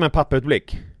vi avsluta med en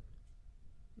pappautblick?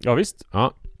 Ja, visst.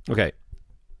 Ja, okej.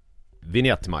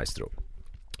 Vignett Maestro.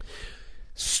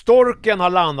 Storken har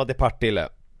landat i Partille.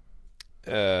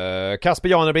 Kasper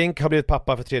Janebrink har blivit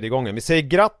pappa för 3:e gången. Vi säger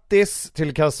grattis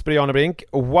till Kasper Janebrink.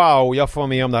 Wow, jag får vara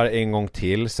med om det här en gång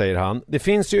till, säger han. Det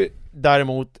finns ju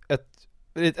däremot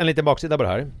en liten baksida på det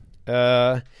här.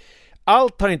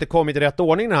 Allt har inte kommit i rätt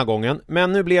ordning den här gången,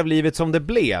 men nu blev livet som det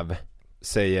blev,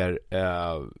 säger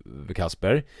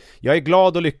Kasper. Jag är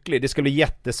glad och lycklig. Det ska bli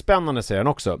jättespännande, säger han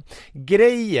också.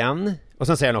 Grejen, och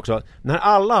sen säger han också, när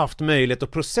alla haft möjlighet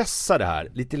att processa det här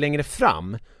lite längre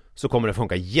fram, så kommer det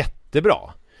funka jättebra.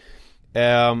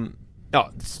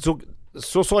 Ja,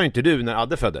 så sa inte du när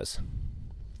Adde föddes.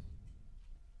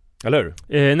 Eller hur?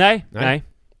 Nej.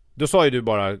 Då sa ju du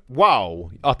bara,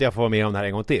 wow, att jag får vara med om det här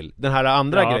en gång till. Den här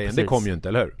andra grejen, precis. Det kom ju inte,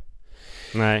 eller hur?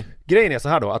 Nej. Grejen är så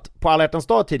här då, att på Alla hjärtans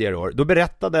dag tidigare år, då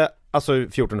berättade, alltså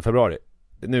 14 februari,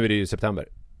 nu är det ju september,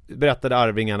 berättade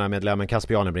arvingarna medlemmen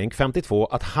Kasper Janebrink, 52,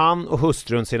 att han och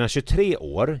hustrun sedan 23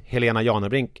 år, Helena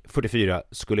Janebrink, 44,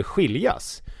 skulle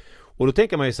skiljas. Och då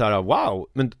tänker man ju så här, wow,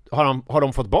 men har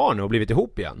de fått barn och blivit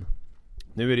ihop igen?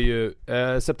 Nu är det ju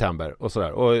september och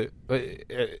sådär.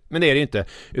 Men det är det ju inte.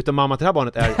 Utan mamma till det här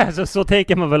barnet är... Alltså, så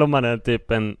tänker man väl om man är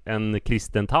typ en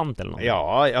kristen tant eller något.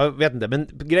 Ja, jag vet inte. Men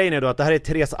grejen är då att det här är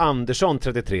Therese Andersson,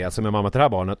 33, som är mamma till det här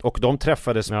barnet. Och de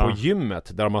träffades på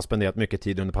gymmet där de har spenderat mycket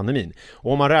tid under pandemin.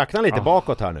 Och om man räknar lite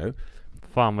bakåt här nu.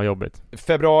 Fan vad jobbigt.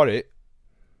 Februari,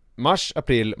 mars,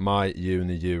 april, maj,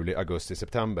 juni, juli, augusti,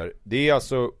 september. Det är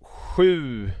alltså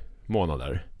 7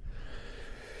 månader.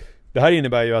 Det här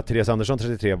innebär ju att Therese Andersson,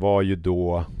 33, var ju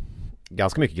då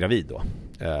ganska mycket gravid då.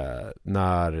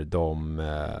 När de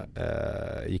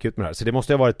gick ut med det här. Så det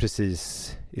måste ha varit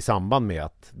precis i samband med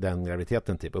att den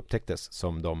graviditeten typ upptäcktes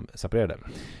som de separerade.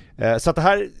 Så att det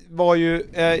här var ju...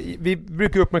 vi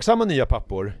brukar uppmärksamma nya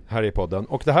pappor här i podden.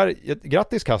 Och det här...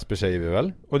 Grattis Kasper, säger vi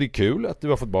väl. Och det är kul att du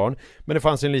har fått barn. Men det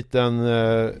fanns en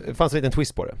liten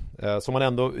twist på det. Som man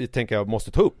ändå, tänker jag,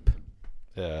 måste ta upp.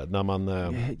 När man...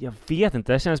 Jag vet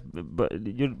inte, det känns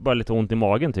bara lite ont i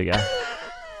magen tycker jag.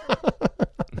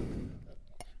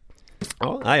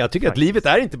 Ja, nej, jag tycker att livet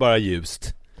är inte bara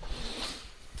ljust.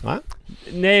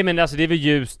 Nej, men alltså det är väl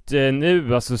ljust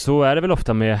nu, alltså så är det väl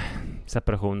ofta med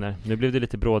separationer. Nu blev det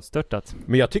lite brådstörtat.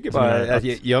 Men jag tycker bara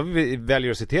att jag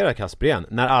väljer att citera Kasper igen.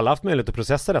 När alla haft möjlighet att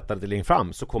processa detta lite längre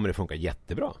fram så kommer det funka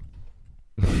jättebra.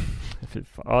 Fy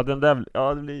fan.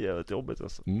 Ja, det blir jävligt jobbigt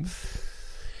alltså.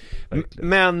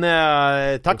 Men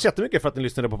tack så jättemycket för att ni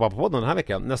lyssnade på Pappapodden den här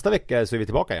veckan. Nästa vecka så är vi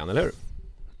tillbaka igen, eller hur?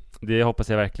 Det hoppas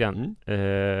jag verkligen.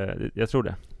 Jag tror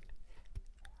det.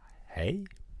 Hej.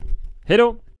 Hej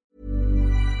då!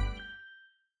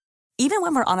 Even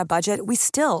when we're on a budget, we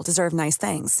still deserve nice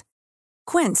things.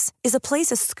 Quince is a place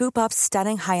to scoop up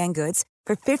stunning high-end goods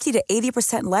for 50 to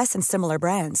 80% less than similar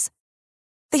brands.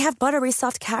 They have buttery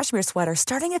soft cashmere sweaters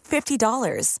starting at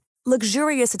 $50,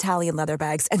 luxurious Italian leather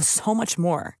bags, and so much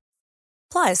more.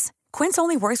 Plus, Quince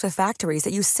only works with factories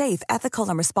that use safe, ethical,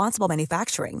 and responsible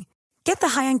manufacturing. Get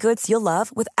the high-end goods you'll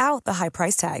love without the high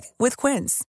price tag with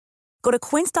Quince. Go to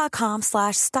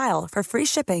quince.com/style for free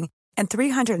shipping and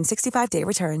 365-day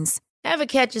returns. Ever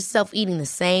catch yourself eating the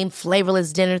same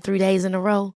flavorless dinner 3 days in a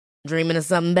row? Dreaming of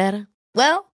something better?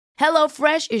 Well,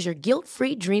 HelloFresh is your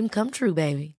guilt-free dream come true,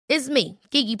 baby. It's me,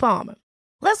 Keke Palmer.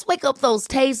 Let's wake up those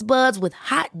taste buds with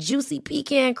hot, juicy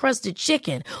pecan-crusted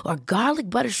chicken or garlic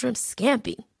butter shrimp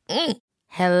scampi.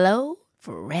 Hello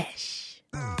Fresh.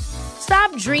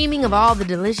 Stop dreaming of all the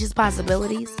delicious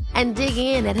possibilities and dig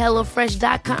in at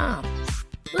HelloFresh.com.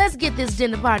 Let's get this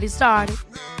dinner party started.